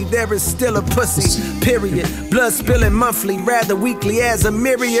identity, there is still a pussy, period. Blood spilling monthly, rather weekly as a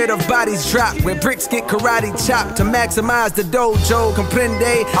myriad of bodies drop. Where bricks get karate chopped to maximize the dojo.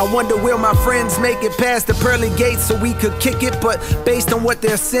 Comprende? I wonder will my friends make it past the pearly gates so we could kick it, but based on what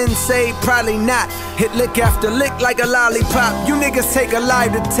their sins say, probably not. Hit lick after lick like a lollipop. You niggas take a lie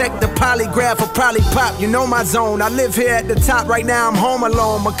to detect the polygraph or probably pop. You know my zone, I live here at the top. Right now I'm home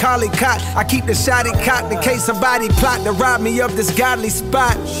alone, Macaulay caught. I keep the shotty cocked in case somebody plot to rob me of this godly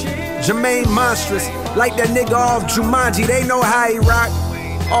spot. Jermaine monstrous, like that nigga off Jumanji, they know how he rock.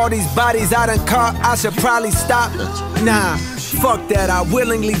 All these bodies I done caught, I should probably stop. Nah, fuck that, I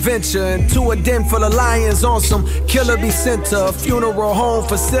willingly venture into a den full of lions on some killer be sent to a funeral home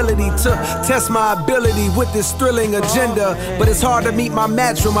facility to test my ability with this thrilling agenda. But it's hard to meet my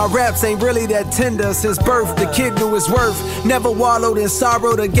match when my raps ain't really that tender. Since birth, the kid knew his worth, never wallowed in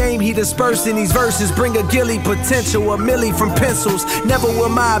sorrow. The game he dispersed in these verses bring a gilly potential, a milli from pencils. Never will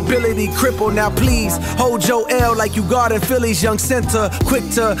my ability cripple. Now please, hold your L like you guarding Philly's young center. Quick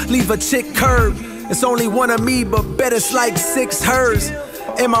to leave a chick curb It's only one of me, but bet it's like 6 hers.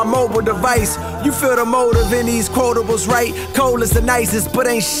 In my mobile device, you feel the motive in these quotables, right? Cole is the nicest, but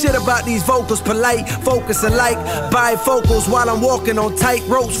ain't shit about these vocals. Polite, focus and like bifocals while I'm walking on tight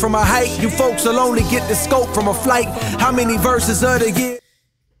ropes from a height. You folks will only get the scope from a flight. How many verses of the year?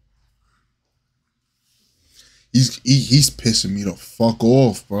 He's pissing me the fuck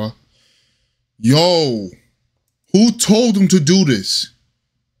off, bro. Yo, who told him to do this?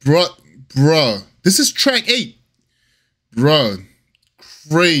 Bruh. This is track 8. Bruh.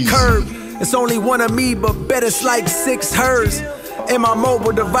 Crazy. Curb. It's only one of me, but bet it's like 6 hers. In my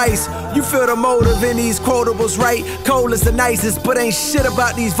mobile device, you feel the motive in these quotables, right? Cole is the nicest, but ain't shit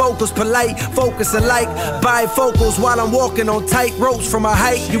about these vocals. Polite, focus and like bifocals while I'm walking on tight ropes from a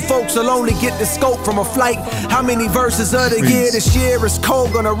height. You folks will only get the scope from a flight. How many verses of the year this year is Cole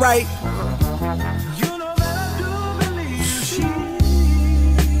gonna write?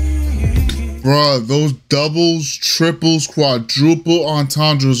 Bruh, those doubles, triples, quadruple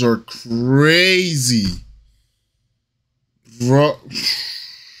entendres are crazy. Bruh,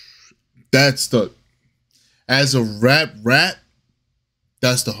 that's the, as a rap,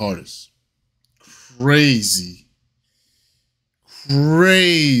 that's the hardest. Crazy,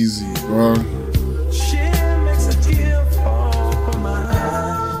 bro.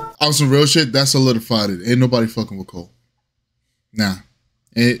 On some real shit, that solidified it. Ain't nobody fucking with Cole. Nah,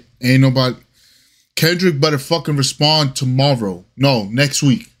 it ain't nobody. Kendrick better fucking respond tomorrow. No, next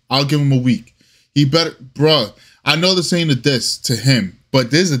week. I'll give him a week. He better, bruh. I know this ain't a diss to him, but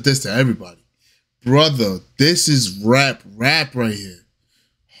this is a diss to everybody. Brother, this is rap right here.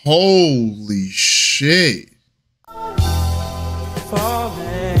 Holy shit.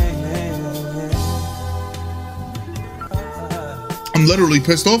 I'm literally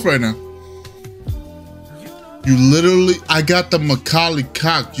pissed off right now. You literally, I got the Macaulay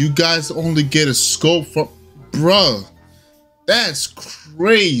cocked. You guys only get a scope from, bruh. That's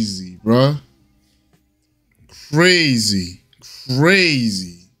crazy, bruh. Crazy.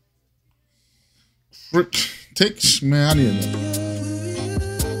 Take, man, I need to know.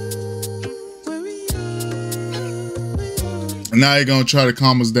 And now you're gonna try to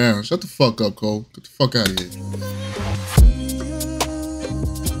calm us down. Shut the fuck up, Cole. Get the fuck out of here.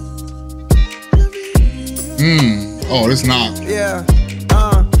 Oh, it's not. Yeah.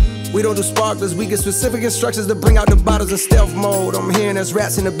 We don't do sparklers, we get specific instructions to bring out the bottles in stealth mode. I'm hearing there's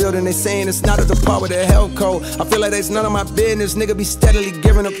rats in the building, they saying it's not at the part with the health code. I feel like that's none of my business, nigga be steadily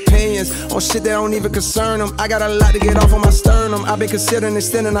giving opinions on shit that don't even concern them. I got a lot to get off on my sternum. I've been considering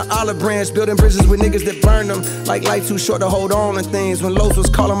extending an olive branch, building bridges with niggas that burn them. Like life too short to hold on to things. When Los was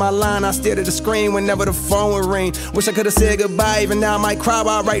calling my line, I stared at the screen whenever the phone would ring. Wish I could've said goodbye, even now I might cry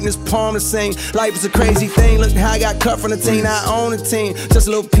while writing this poem to sing. Life is a crazy thing, look how I got cut from the team, I own the team. Just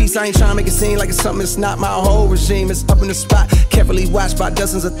a little piece, I ain't trying to make it seem like it's something that's not my whole regime. It's up in the spot, carefully watched by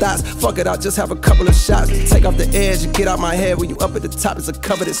dozens of thoughts. Fuck it, I'll just have a couple of shots to take off the edge and get out my head. When you up at the top, it's a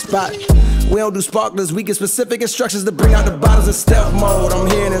coveted spot. We don't do sparklers, we get specific instructions to bring out the bottles in stealth mode. I'm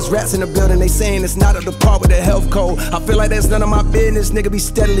hearing there's rats in the building, they saying it's not up to par with the health code. I feel like that's none of my business, nigga be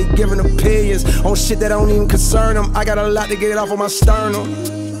steadily giving opinions on shit that don't even concern them. I got a lot to get off on my sternum.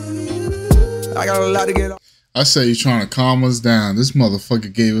 I got a lot to get off. I say you're trying to calm us down. This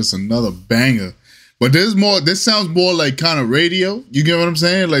motherfucker gave us another banger. But there's more, this sounds more like kind of radio. You get what I'm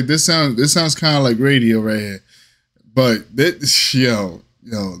saying? Like this sounds kind of like radio right here. But this, yo,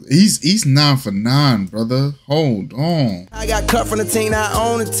 he's 9 for 9, brother. Hold on. I got cut from the team, I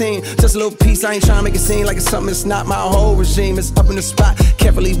own the team. Just a little piece, I ain't trying to make it seem like it's something that's not my whole regime. It's up in the spot,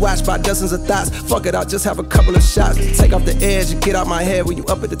 carefully watched by dozens of thoughts. Fuck it, I'll just have a couple of shots to take off the edge and get out my head. When you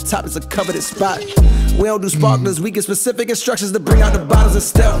up at the top, it's a coveted spot. We don't do sparklers, we get specific instructions to bring out the bottles in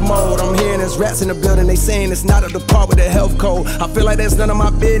stealth mode. I'm hearing there's rats in the building, they saying it's not up to par with the health code. I feel like that's none of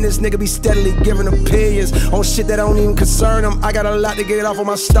my business, nigga be steadily giving opinions on shit that don't even concern them. I got a lot to get off on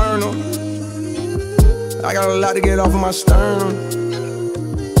my sternum. I got a lot to get off of my sternum.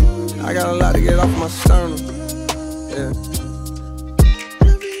 I got a lot to get off of my sternum. Yeah.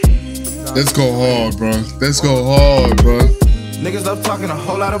 Let's go hard, bro. Let's go hard, bro. Niggas love talking a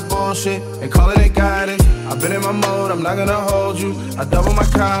whole lot of bullshit and calling it guidance. I've been in my mode, I'm not gonna hold you. I double my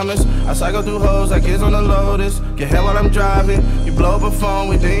comments, I cycle through hoes like kids on the Lotus. Get hell while I'm driving, you blow up a phone,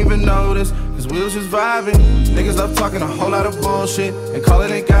 we didn't even notice. Cause we was just vibing. Niggas love talking a whole lot of bullshit and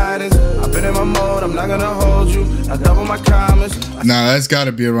calling it guidance. I've been in my mode, I'm not gonna hold you. I double my comments. Nah, that's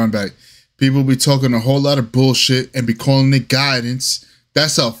gotta be a run back. People be talking a whole lot of bullshit and be calling it guidance.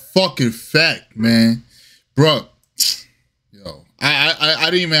 That's a fucking fact, man. Bruh. I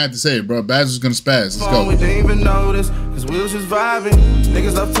didn't even have to say it, bro. Baz was gonna spaz. Let's go. We didn't even notice, cause we was just vibing.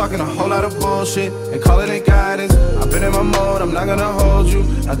 Niggas love talking a whole lot of bullshit and calling it guidance. I've been in my mode, I'm not gonna hold you.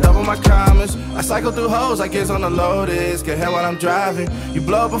 I double my comments. I cycle through hoes like it's on the Lotus. Get hell while I'm driving. You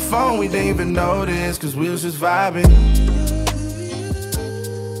blow up a phone, we didn't even notice, cause we was just vibing.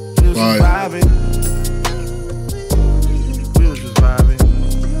 We was just vibing. We was just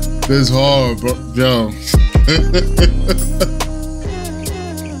vibing. This hard, bro. Yo.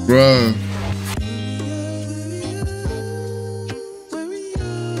 Bruh.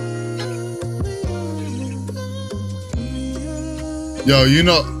 Yo, you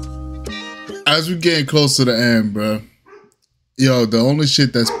know, as we getting close to the end, bruh. Yo, the only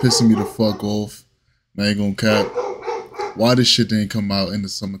shit that's pissing me the fuck off, I ain't gonna cap, why this shit didn't come out in the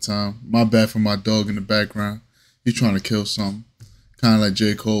summertime. My bad for my dog in the background. He trying to kill something. Kind of like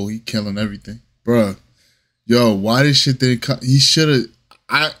Jcole, he killing everything. Bruh. Yo, why this shit didn't come? He should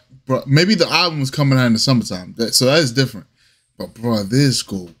have. Bro, maybe the album was coming out in the summertime, so that's different. But bro, this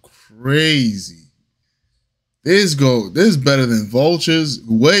go crazy. This is better than Vultures.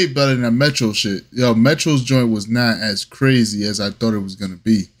 Way better than that Metro shit. Yo, Metro's joint was not as crazy as I thought it was gonna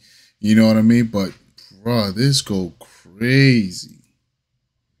be. You know what I mean? But bro, this go crazy.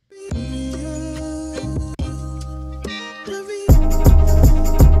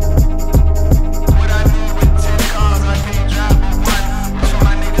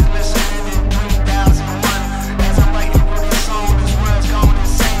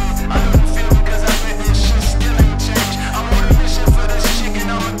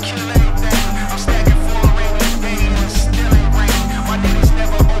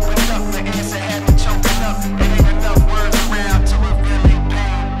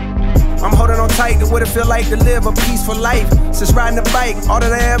 What it feel like to live a peaceful life. Since riding a bike, all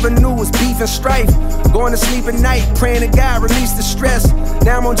that I ever knew was beef and strife. Going to sleep at night, praying to God release the stress.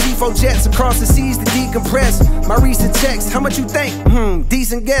 Now I'm on G4 jets across the seas to decompress. My recent text, how much you think?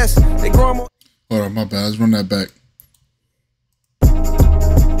 Decent guess. They grow more. Hold on, my bad. Let's run that back.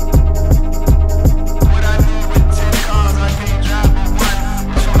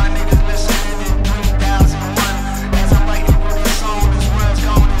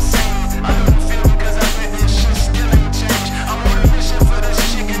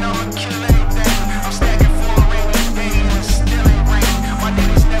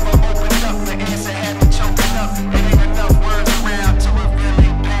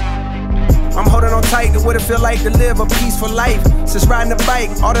 Tight to what it feel like to live a peaceful life. Since riding a bike,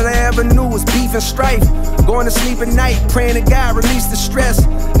 all that I ever knew was beef and strife. Going to sleep at night, praying to God release the stress.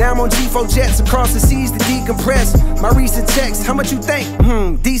 Now I'm on G4 jets across the seas to decompress. My recent text, how much you think?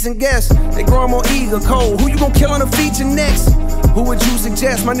 Decent guess. They growing more eager, cold. Who you gonna kill on a feature next? Who would you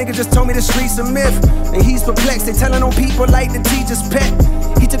suggest? My nigga just told me the streets a myth, and he's perplexed. They telling on people like the teacher's pet.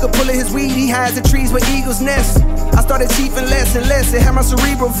 He took a pull of his weed, he hides the trees where eagles nest. I started chiefing less and less, it had my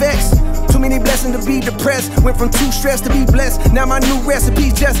cerebral vexed. Too many blessings to be depressed. Went from too stressed to be blessed. Now my new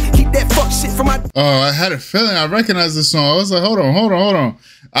recipe just keep that fuck shit from my. Oh, I had a feeling I recognized this song. I was like, hold on.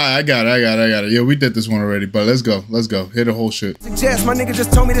 I got it. Yeah, we did this one already, but let's go. Hit the whole shit. Suggest my nigga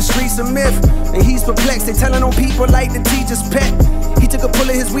just told me the streets a myth, and he's perplexed. They telling on people like the teacher's pet. He took a pull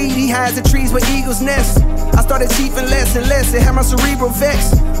of his weed, he hides the trees where eagles nest. I started chiefing less and less, it had my cerebral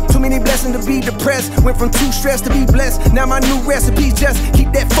vexed. Too many blessings to be depressed. Went from too stressed to be blessed. Now my new recipe just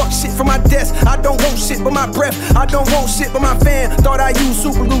keep that fuck shit from my desk. I don't want shit but my breath. I don't want shit but my fan. Thought I used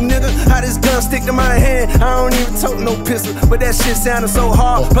super glue, nigga. How this gun stick to my hand. I don't even tote no pistol, but that shit sounded so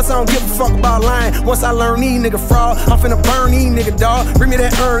hard. Plus I don't give a fuck about lying. Once I learn these nigga fraud, I'm finna burn these nigga dog. Bring me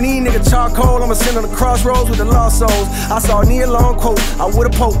that urn, these nigga charcoal. I'ma send on the crossroads with the lost souls. I saw a near long quote, I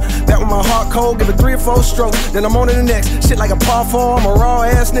would've poked. That with my heart cold, give it 3 or 4 strokes. Then I'm on to the next. Shit like a par 4, I'm a raw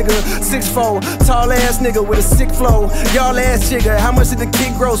ass nigga. 6'4", tall ass nigga with a sick flow. Y'all ass jigger, how much did the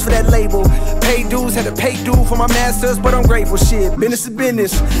kid gross for that label? Pay dues, had to pay due for my masters, but I'm grateful. Shit, business is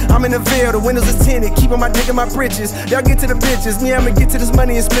business. I'm in the veil, the windows is tinted, keeping my dick in my britches. Y'all get to the bitches, me I'ma get to this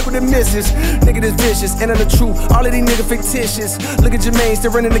money and split with the misses. Nigga this vicious, and the truth, all of these niggas fictitious. Look at Jermaine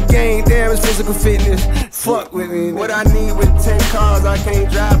still running the game, damn it's physical fitness. Fuck with me, what I need with 10 cars I can't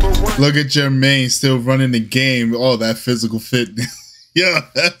drive but one. Look at Jermaine still running the game, all that physical fitness. Yeah,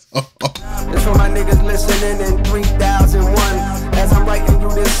 that's all. It's for my niggas listening in 3001. As I'm writing you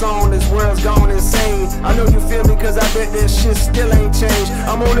this song, this world's gone insane. I know you feel me cause I bet this shit still ain't changed.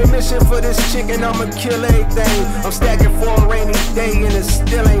 I'm on a mission for this chick and I'ma kill everything. I'm stacking for a rainy day and it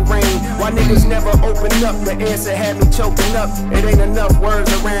still ain't rain. Why niggas never open up? The answer had me choking up. It ain't enough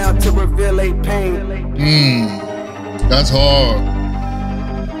words around to reveal a pain. That's hard.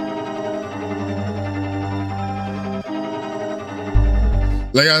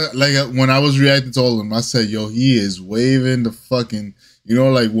 When I was reacting to all of them, I said, "Yo, he is waving the fucking, you know,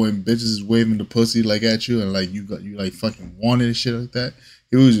 like when bitches is waving the pussy like at you and like you like fucking want it and shit like that."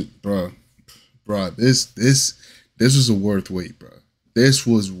 It was, bro. This was a worth wait, bro. This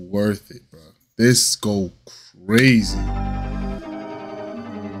was worth it, bro. This go crazy.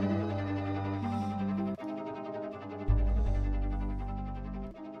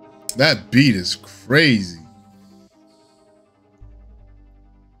 That beat is crazy.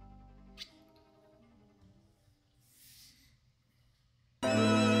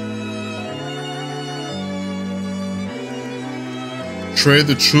 Trade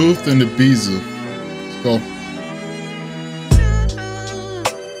the Truth and the Ibiza. Let's go.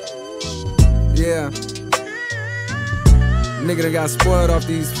 Yeah. Nigga that got spoiled off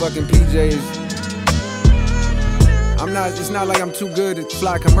these fucking PJs. It's not like I'm too good at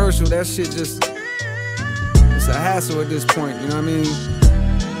fly commercial. That shit just, it's a hassle at this point, you know what I mean?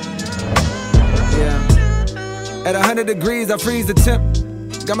 Yeah. At 100 degrees, I freeze the temp.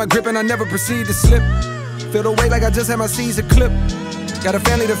 Got my grip and I never proceed to slip. Feel the weight like I just had my Caesar clip. Got a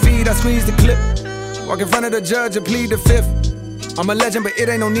family to feed, I squeeze the clip. Walk in front of the judge and plead the fifth. I'm a legend, but it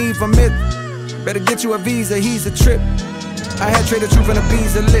ain't no need for myth. Better get you a visa, he's a trip. I had Trade the Truth and the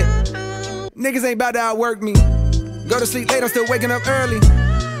Ibiza lit. Niggas ain't about to outwork me. Go to sleep late, I'm still waking up early.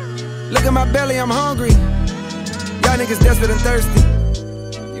 Look at my belly, I'm hungry. Y'all niggas desperate and thirsty.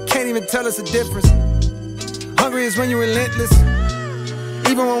 You can't even tell us the difference. Hungry is when you're relentless.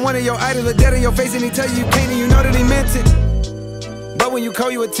 Even when one of your idols are dead in your face and he tell you you can't and you know that he meant it. But when you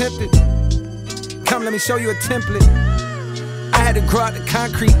call, you attempt it. Come, let me show you a template. I had to grow out the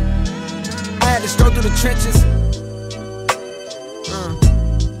concrete. I had to stroll through the trenches.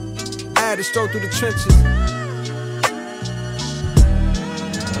 I had to stroll through the trenches.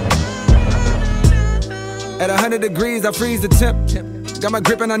 At 100 degrees, I freeze the temp. Got my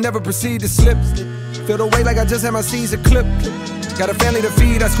grip and I never proceed to slip. Feel the weight like I just had my Caesar clip. Got a family to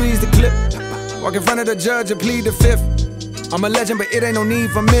feed, I squeeze the clip. Walk in front of the judge and plead the fifth. I'm a legend, but it ain't no need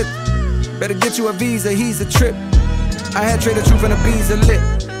for myth. Better get you a visa, he's a trip. I had Trade the Truth and the Ibiza lit.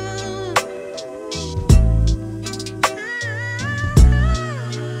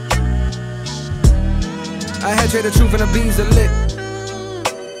 I had Trade the Truth and the Ibiza lit.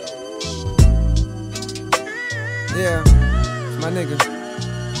 Yeah, it's my nigga.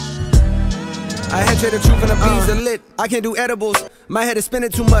 I had Trade the Truth and the Ibiza lit. I can't do edibles. My head is spinning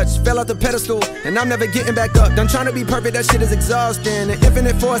too much. Fell off the pedestal, and I'm never getting back up. Done trying to be perfect, that shit is exhausting. An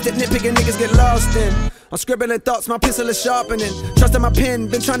infinite force that nitpicking niggas get lost in. I'm scribbling thoughts, my pencil is sharpening. Trusting my pen,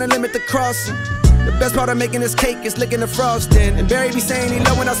 been trying to limit the crossing. The best part of making this cake is licking the frosting. And Barry be saying he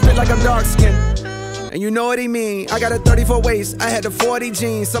love when I spit like I'm dark skinned. And you know what he mean. I got a 34 waist, I had the 40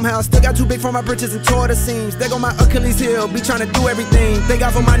 jeans. Somehow I still got too big for my britches and tore the seams. There go my Achilles heel, be trying to do everything. Thank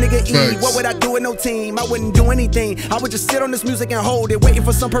God for my nigga E. What would I do with no team? I wouldn't do anything. I would just sit on this music and hold it, waiting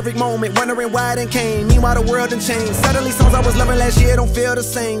for some perfect moment, wondering why it ain't came. Meanwhile the world done changed. Suddenly songs I was loving last year don't feel the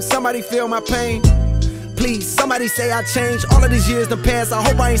same. Somebody feel my pain. Please, somebody say I changed. All of these years done passed, I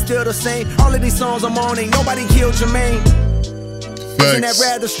hope I ain't still the same. All of these songs I'm on, ain't nobody killed Jermaine. Isn't that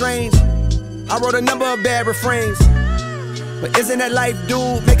rather strange? I wrote a number of bad refrains. But isn't that life,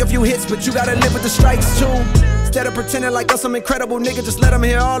 dude? Make a few hits, but you gotta live with the strikes too. Instead of pretending like I'm some incredible nigga, just let them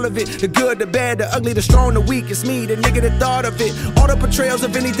hear all of it. The good, the bad, the ugly, the strong, the weak. It's me, the nigga that thought of it. All the portrayals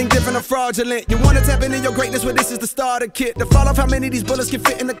of anything different are fraudulent. You wanna tap into your greatness, well this is the starter kit. To fall off how many of these bullets can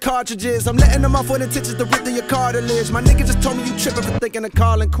fit in the cartridges. I'm letting them off with intentions to rip through your cartilage. My nigga just told me you tripping for thinking of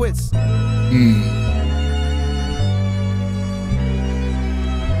calling quits.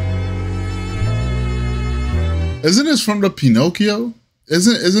 Isn't this from the Pinocchio?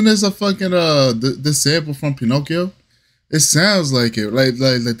 Isn't this a fucking the sample from Pinocchio? It sounds like it, like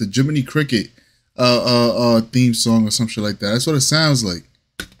the Jiminy Cricket theme song or some shit like that. That's what it sounds like.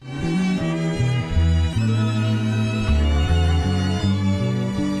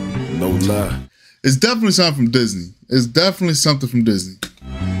 No lie. It's definitely something from Disney. It's definitely something from Disney.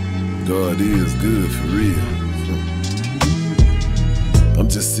 God is good for real. I'm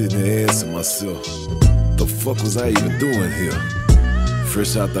just sitting there asking myself, the fuck was I even doing here?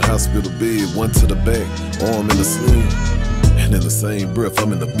 Fresh out the hospital bed, one to the back, arm in the sling, and in the same breath,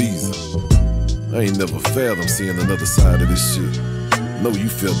 I'm in the Ibiza. I ain't never fathomed seeing another side of this shit. Know you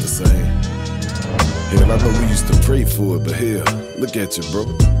felt the same. Hell, I know we used to pray for it, but hell, look at you, bro.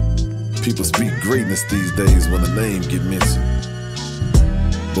 People speak greatness these days when a name get mentioned.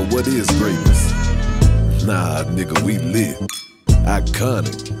 But what is greatness? Nah, nigga, we lit.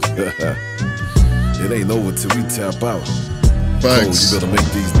 Iconic. It ain't over till we tap out. Facts. You better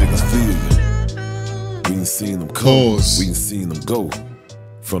make these niggas feel you. We ain't seen them come, we ain't seen them go.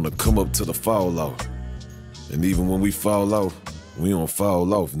 from the come up to the fall off. And even when we fall off, we don't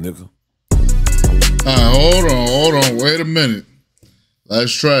fall off, nigga. Hold on. Wait a minute.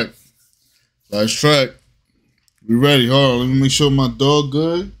 Last track. We ready? Hold on. Let me make sure my dog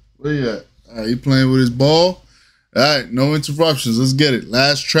good. Where you at? All right, he playing with his ball. All right, no interruptions. Let's get it.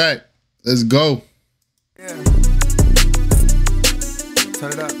 Last track. Let's go. Yeah.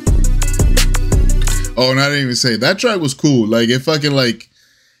 Turn it up. Oh, and I didn't even say that track was cool. Like, it fucking, like,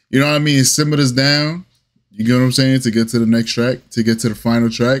 you know what I mean? It simmered us down. You get what I'm saying? To get to the next track, to get to the final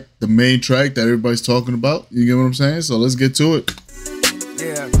track, the main track that everybody's talking about. You get what I'm saying? So let's get to it.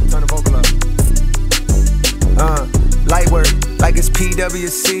 Yeah, turn the vocal up. Light work, like it's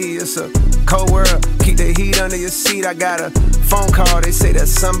PWC. It's a cold world. Keep the heat under your seat. I got a phone call. They say that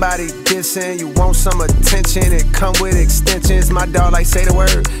somebody dissing. You want some attention? It come with extensions. My dog like say the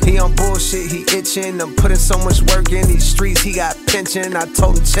word. He on bullshit. He itching. I'm putting so much work in these streets. He got pension. I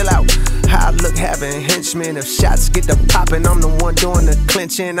told him chill out. How I look having henchmen. If shots get to popping, I'm the one doing the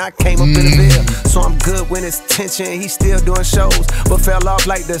clinching. I came up in the Ville, so I'm good when it's tension. He still doing shows, but fell off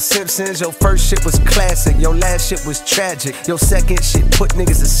like the Simpsons. Your first shit was classic. Your last shit was tragic. Your second shit put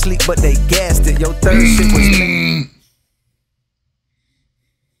niggas to sleep, but they gassed it. Your third shit was...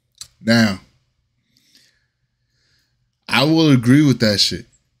 Now, I will agree with that shit.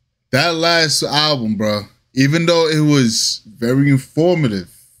 That last album, bro, even though it was very informative,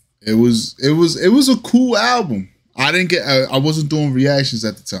 it was a cool album. I wasn't doing reactions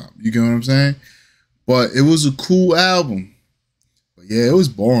at the time. You get what I'm saying? But it was a cool album. But yeah, it was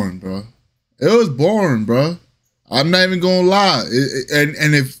boring, bro. I'm not even gonna lie.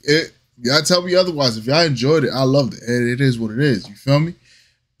 And if y'all tell me otherwise, if y'all enjoyed it, I loved it. It is what it is. You feel me?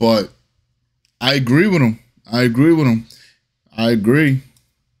 But I agree with him. I agree.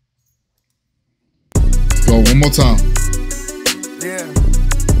 Go one more time. Yeah.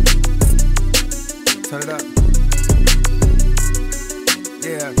 Turn it up.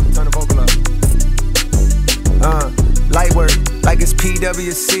 Yeah, turn the vocal up. Light work, like it's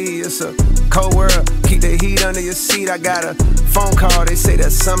PWC. It's a cold world. Keep the heat under your seat. I got a phone call. They say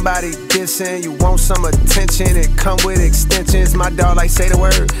that somebody dissing. You want some attention? It come with extensions. My dog like say the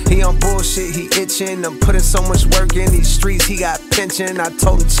word. He on bullshit. He itching. I'm putting so much work in these streets. He got pension. I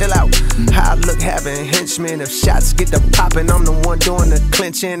told him chill out. How I look having henchmen. If shots get to popping, I'm the one doing the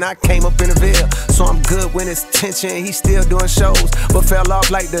clinching. I came up in the Ville, so I'm good when it's tension. He still doing shows, but fell off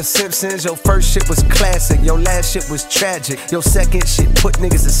like the Simpsons. Your first shit was classic. Your last shit was tragic. Your second shit put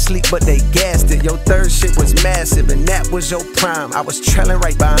niggas to sleep, but they gassed it. Your third shit was massive, and that was your prime. I was trailing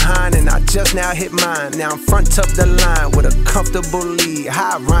right behind, and I just now hit mine. Now I'm front of the line with a comfortable lead.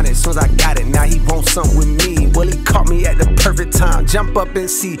 How ironic, soon as I got it, now he wants something with me. Well, he caught me at the perfect time. Jump up and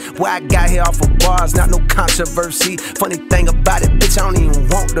see why I got here off of bars, not no controversy. Funny thing about it, bitch, I don't even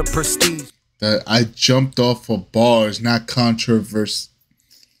want the prestige. That I jumped off of bars, not controversy.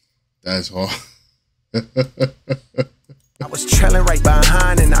 That's hard. I was trailing right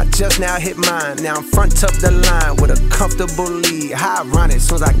behind, and I just now hit mine. Now I'm front of the line with a comfortable lead. How ironic,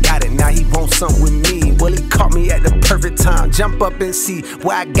 soon as I got it, now he wants something with me. Well, he caught me at the perfect time. Jump up and see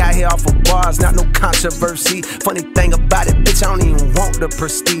why I got here off of bars, not no controversy. Funny thing about it, bitch, I don't even want the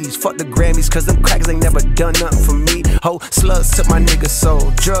prestige. Fuck the Grammys, cause them crackers ain't never done nothing for me. Ho, slugs took my nigga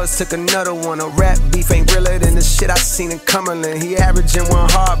soul. Drugs took another one. A rap beef ain't realer than the shit I seen in Cumberland. He averaging one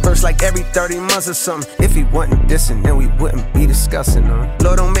hard verse like every 30 months or something. If he wasn't dissing, then we wouldn't be discussing, Lord,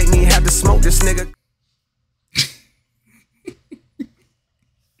 don't make me have to smoke this nigga.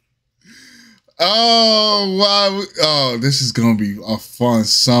 Oh, wow. Oh, this is gonna be a fun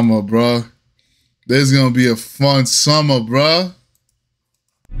summer, bro. This is gonna be a fun summer, bro.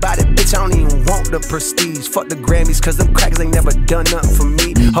 About it, bitch, I don't even want the prestige. Fuck the Grammys, cause them crackers ain't never done nothing for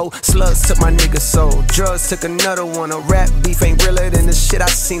me. Ho, slugs took my nigga soul. Drugs took another one. A rap beef ain't realer than the shit I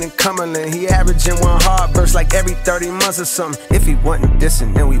seen in Cumberland. He averaging one hard verse like every 30 months or something. If he wasn't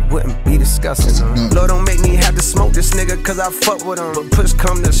dissing, then we wouldn't be discussing. Lord, don't make me have to smoke this nigga, cause I fuck with him. But push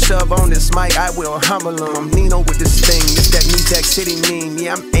come to shove on this mic, I will humble him. I'm Nino with this thing, it's that New Jack City meme.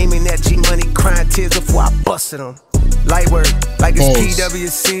 Yeah, I'm aiming at G-Money, crying tears before I busted him. Light work, like it's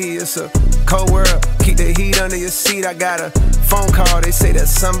PWC. It's a cold world. Keep the heat under your seat. I got a phone call. They say that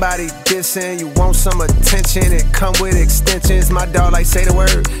somebody dissing. You want some attention? It come with extensions. My dog like say the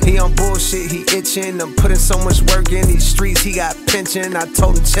word. He on bullshit. He itching. I'm putting so much work in these streets. He got pension. I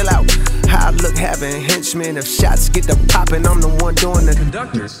told him chill out. How I look having henchmen. If shots get to popping, I'm the one doing the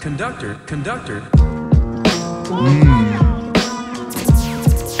conductor.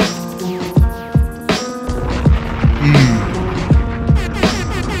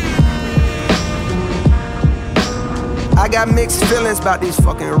 I got mixed feelings about these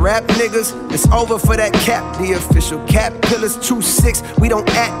fucking rap niggas. It's over for that cap, the official cap pillars 2-6. We don't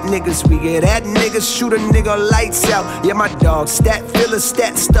act niggas, we get at niggas. Shoot a nigga lights out. Yeah, my dog, stat fillers,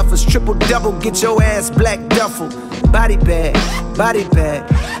 stat stuffers, triple double, get your ass black duffel. Body bag, body bag,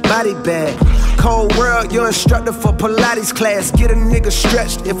 body bag. Cold world, your instructor for Pilates class. Get a nigga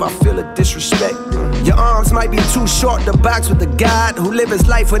stretched if I feel a disrespect. Your arms might be too short to box with the God who live his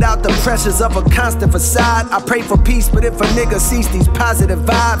life without the pressures of a constant facade. I pray for peace, but if a nigga sees these positive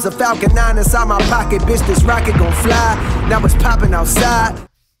vibes, a Falcon 9 inside my pocket, bitch, this rocket gon' fly. Now it's popping outside.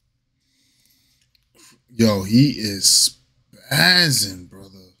 Yo, he is spazzing, brother.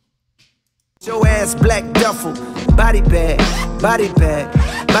 Your ass black duffel, body bag, body bag,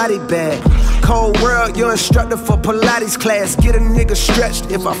 body bag. Cold world, your instructor for Pilates class. Get a nigga stretched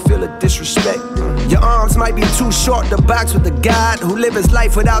if I feel a disrespect. Your arms might be too short to box with the God who live his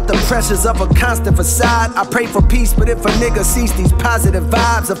life without the pressures of a constant facade. I pray for peace, but if a nigga sees these positive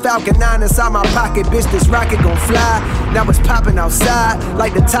vibes, a Falcon 9 inside my pocket, bitch, this rocket gon' fly. Now it's popping outside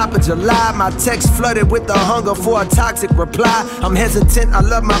like the top of July. My text flooded with the hunger for a toxic reply. I'm hesitant, I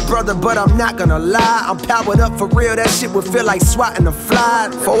love my brother, but I'm not gonna lie. I'm powered up for real, that shit would feel like swatting a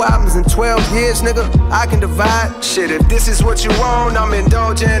fly. 4 albums in 12 years, nigga, I can divide. Shit, if this is what you want, I'm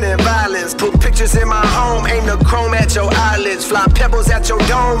indulging in violence. Put pictures in my home, aim the chrome at your eyelids. Fly pebbles at your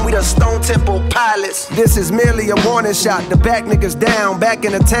dome, we the Stone Temple pilots. This is merely a warning shot, the back niggas down. Back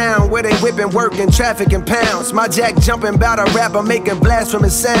in the town where they whipping, working, traffic in pounds. My jack jumping bout a rapper, making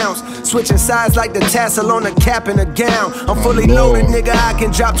blasphemous sounds. Switching sides like the tassel on a cap and a gown. I'm fully loaded, nigga, I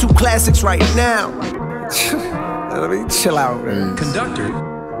can drop 2 classics right now. Let me chill out, man. Conductor.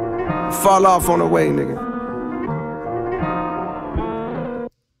 Fall off on the way, nigga.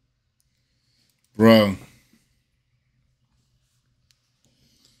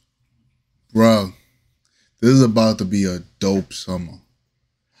 Bro, this is about to be a dope summer.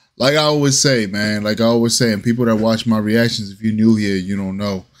 Like I always say, man, and people that watch my reactions, if you're new here, you don't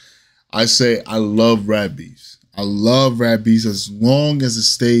know. I say I love rap beefs. I love rap beefs as long as it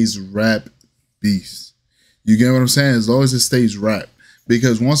stays rap beefs. You get what I'm saying? As long as it stays rap.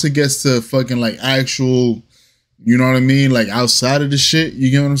 Because once it gets to fucking like actual, you know what I mean? Like outside of the shit,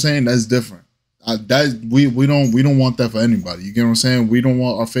 you get what I'm saying? That's different. We don't want that for anybody. You get what I'm saying? We don't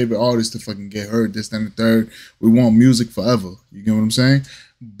want our favorite artists to fucking get hurt, this, that, and the third. We want music forever. You get what I'm saying?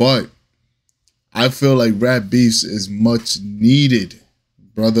 But I feel like rap beefs is much needed,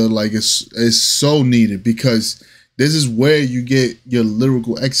 brother. Like it's so needed because this is where you get your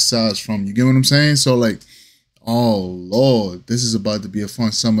lyrical exercise from. You get what I'm saying? So like, oh Lord, this is about to be a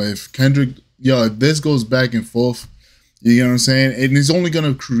fun summer. If Kendrick, if this goes back and forth, you get what I'm saying? And it's only going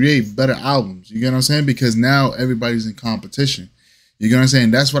to create better albums. You get what I'm saying? Because now everybody's in competition. You get what I'm saying?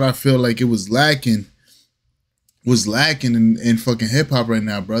 That's what I feel like it was lacking. In fucking hip hop right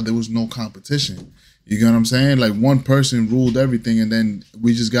now, bro. There was no competition. You get what I'm saying? Like one person ruled everything and then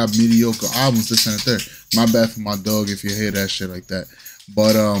we just got mediocre albums, this and that. My bad for my dog if you hear that shit like that.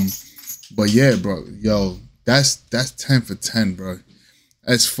 But yeah, bro. Yo, that's 10 for 10, bro.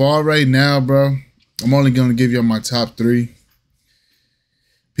 As far right now, bro, I'm only going to give you my top 3.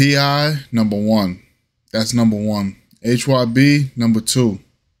 P.I., number 1. That's number 1. HYB, number 2.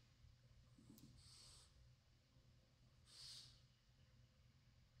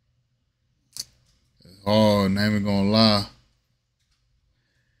 Oh, not even going to lie.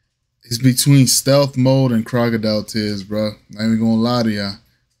 It's between Stealth Mode and Crocodile Tears, bro. Not even going to lie to y'all.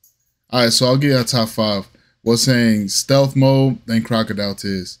 All right, so I'll give you a top 5. We're saying Stealth Mode, then Crocodile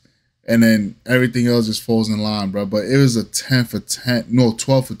Tears. And then everything else just falls in line, bro. But it was a 10 for 10. No,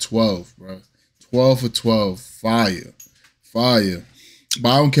 12 for 12, bro. 12 for 12. Fire. Fire. But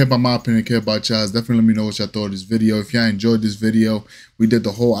I don't care about my opinion. I care about y'all's. Definitely let me know what y'all thought of this video. If y'all enjoyed this video, we did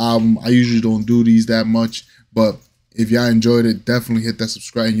the whole album. I usually don't do these that much. But if y'all enjoyed it, definitely hit that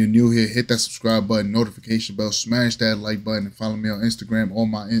subscribe. And you're new here, hit that subscribe button, notification bell, smash that like button, and follow me on Instagram,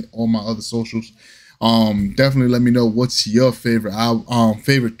 all my other socials. Definitely let me know what's your favorite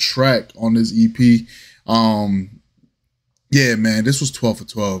favorite track on this EP. Yeah, man, this was 12 for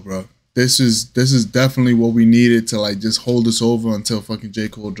 12, bro. This is definitely what we needed to like just hold us over until fucking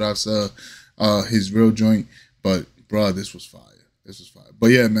Jcole drops his real joint. But bro, this was fire. This was fire. But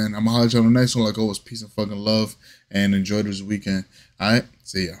yeah, man, I'm gonna holler at you on the next one. Like always, peace and fucking love, and enjoy this weekend. All right,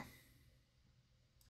 see ya.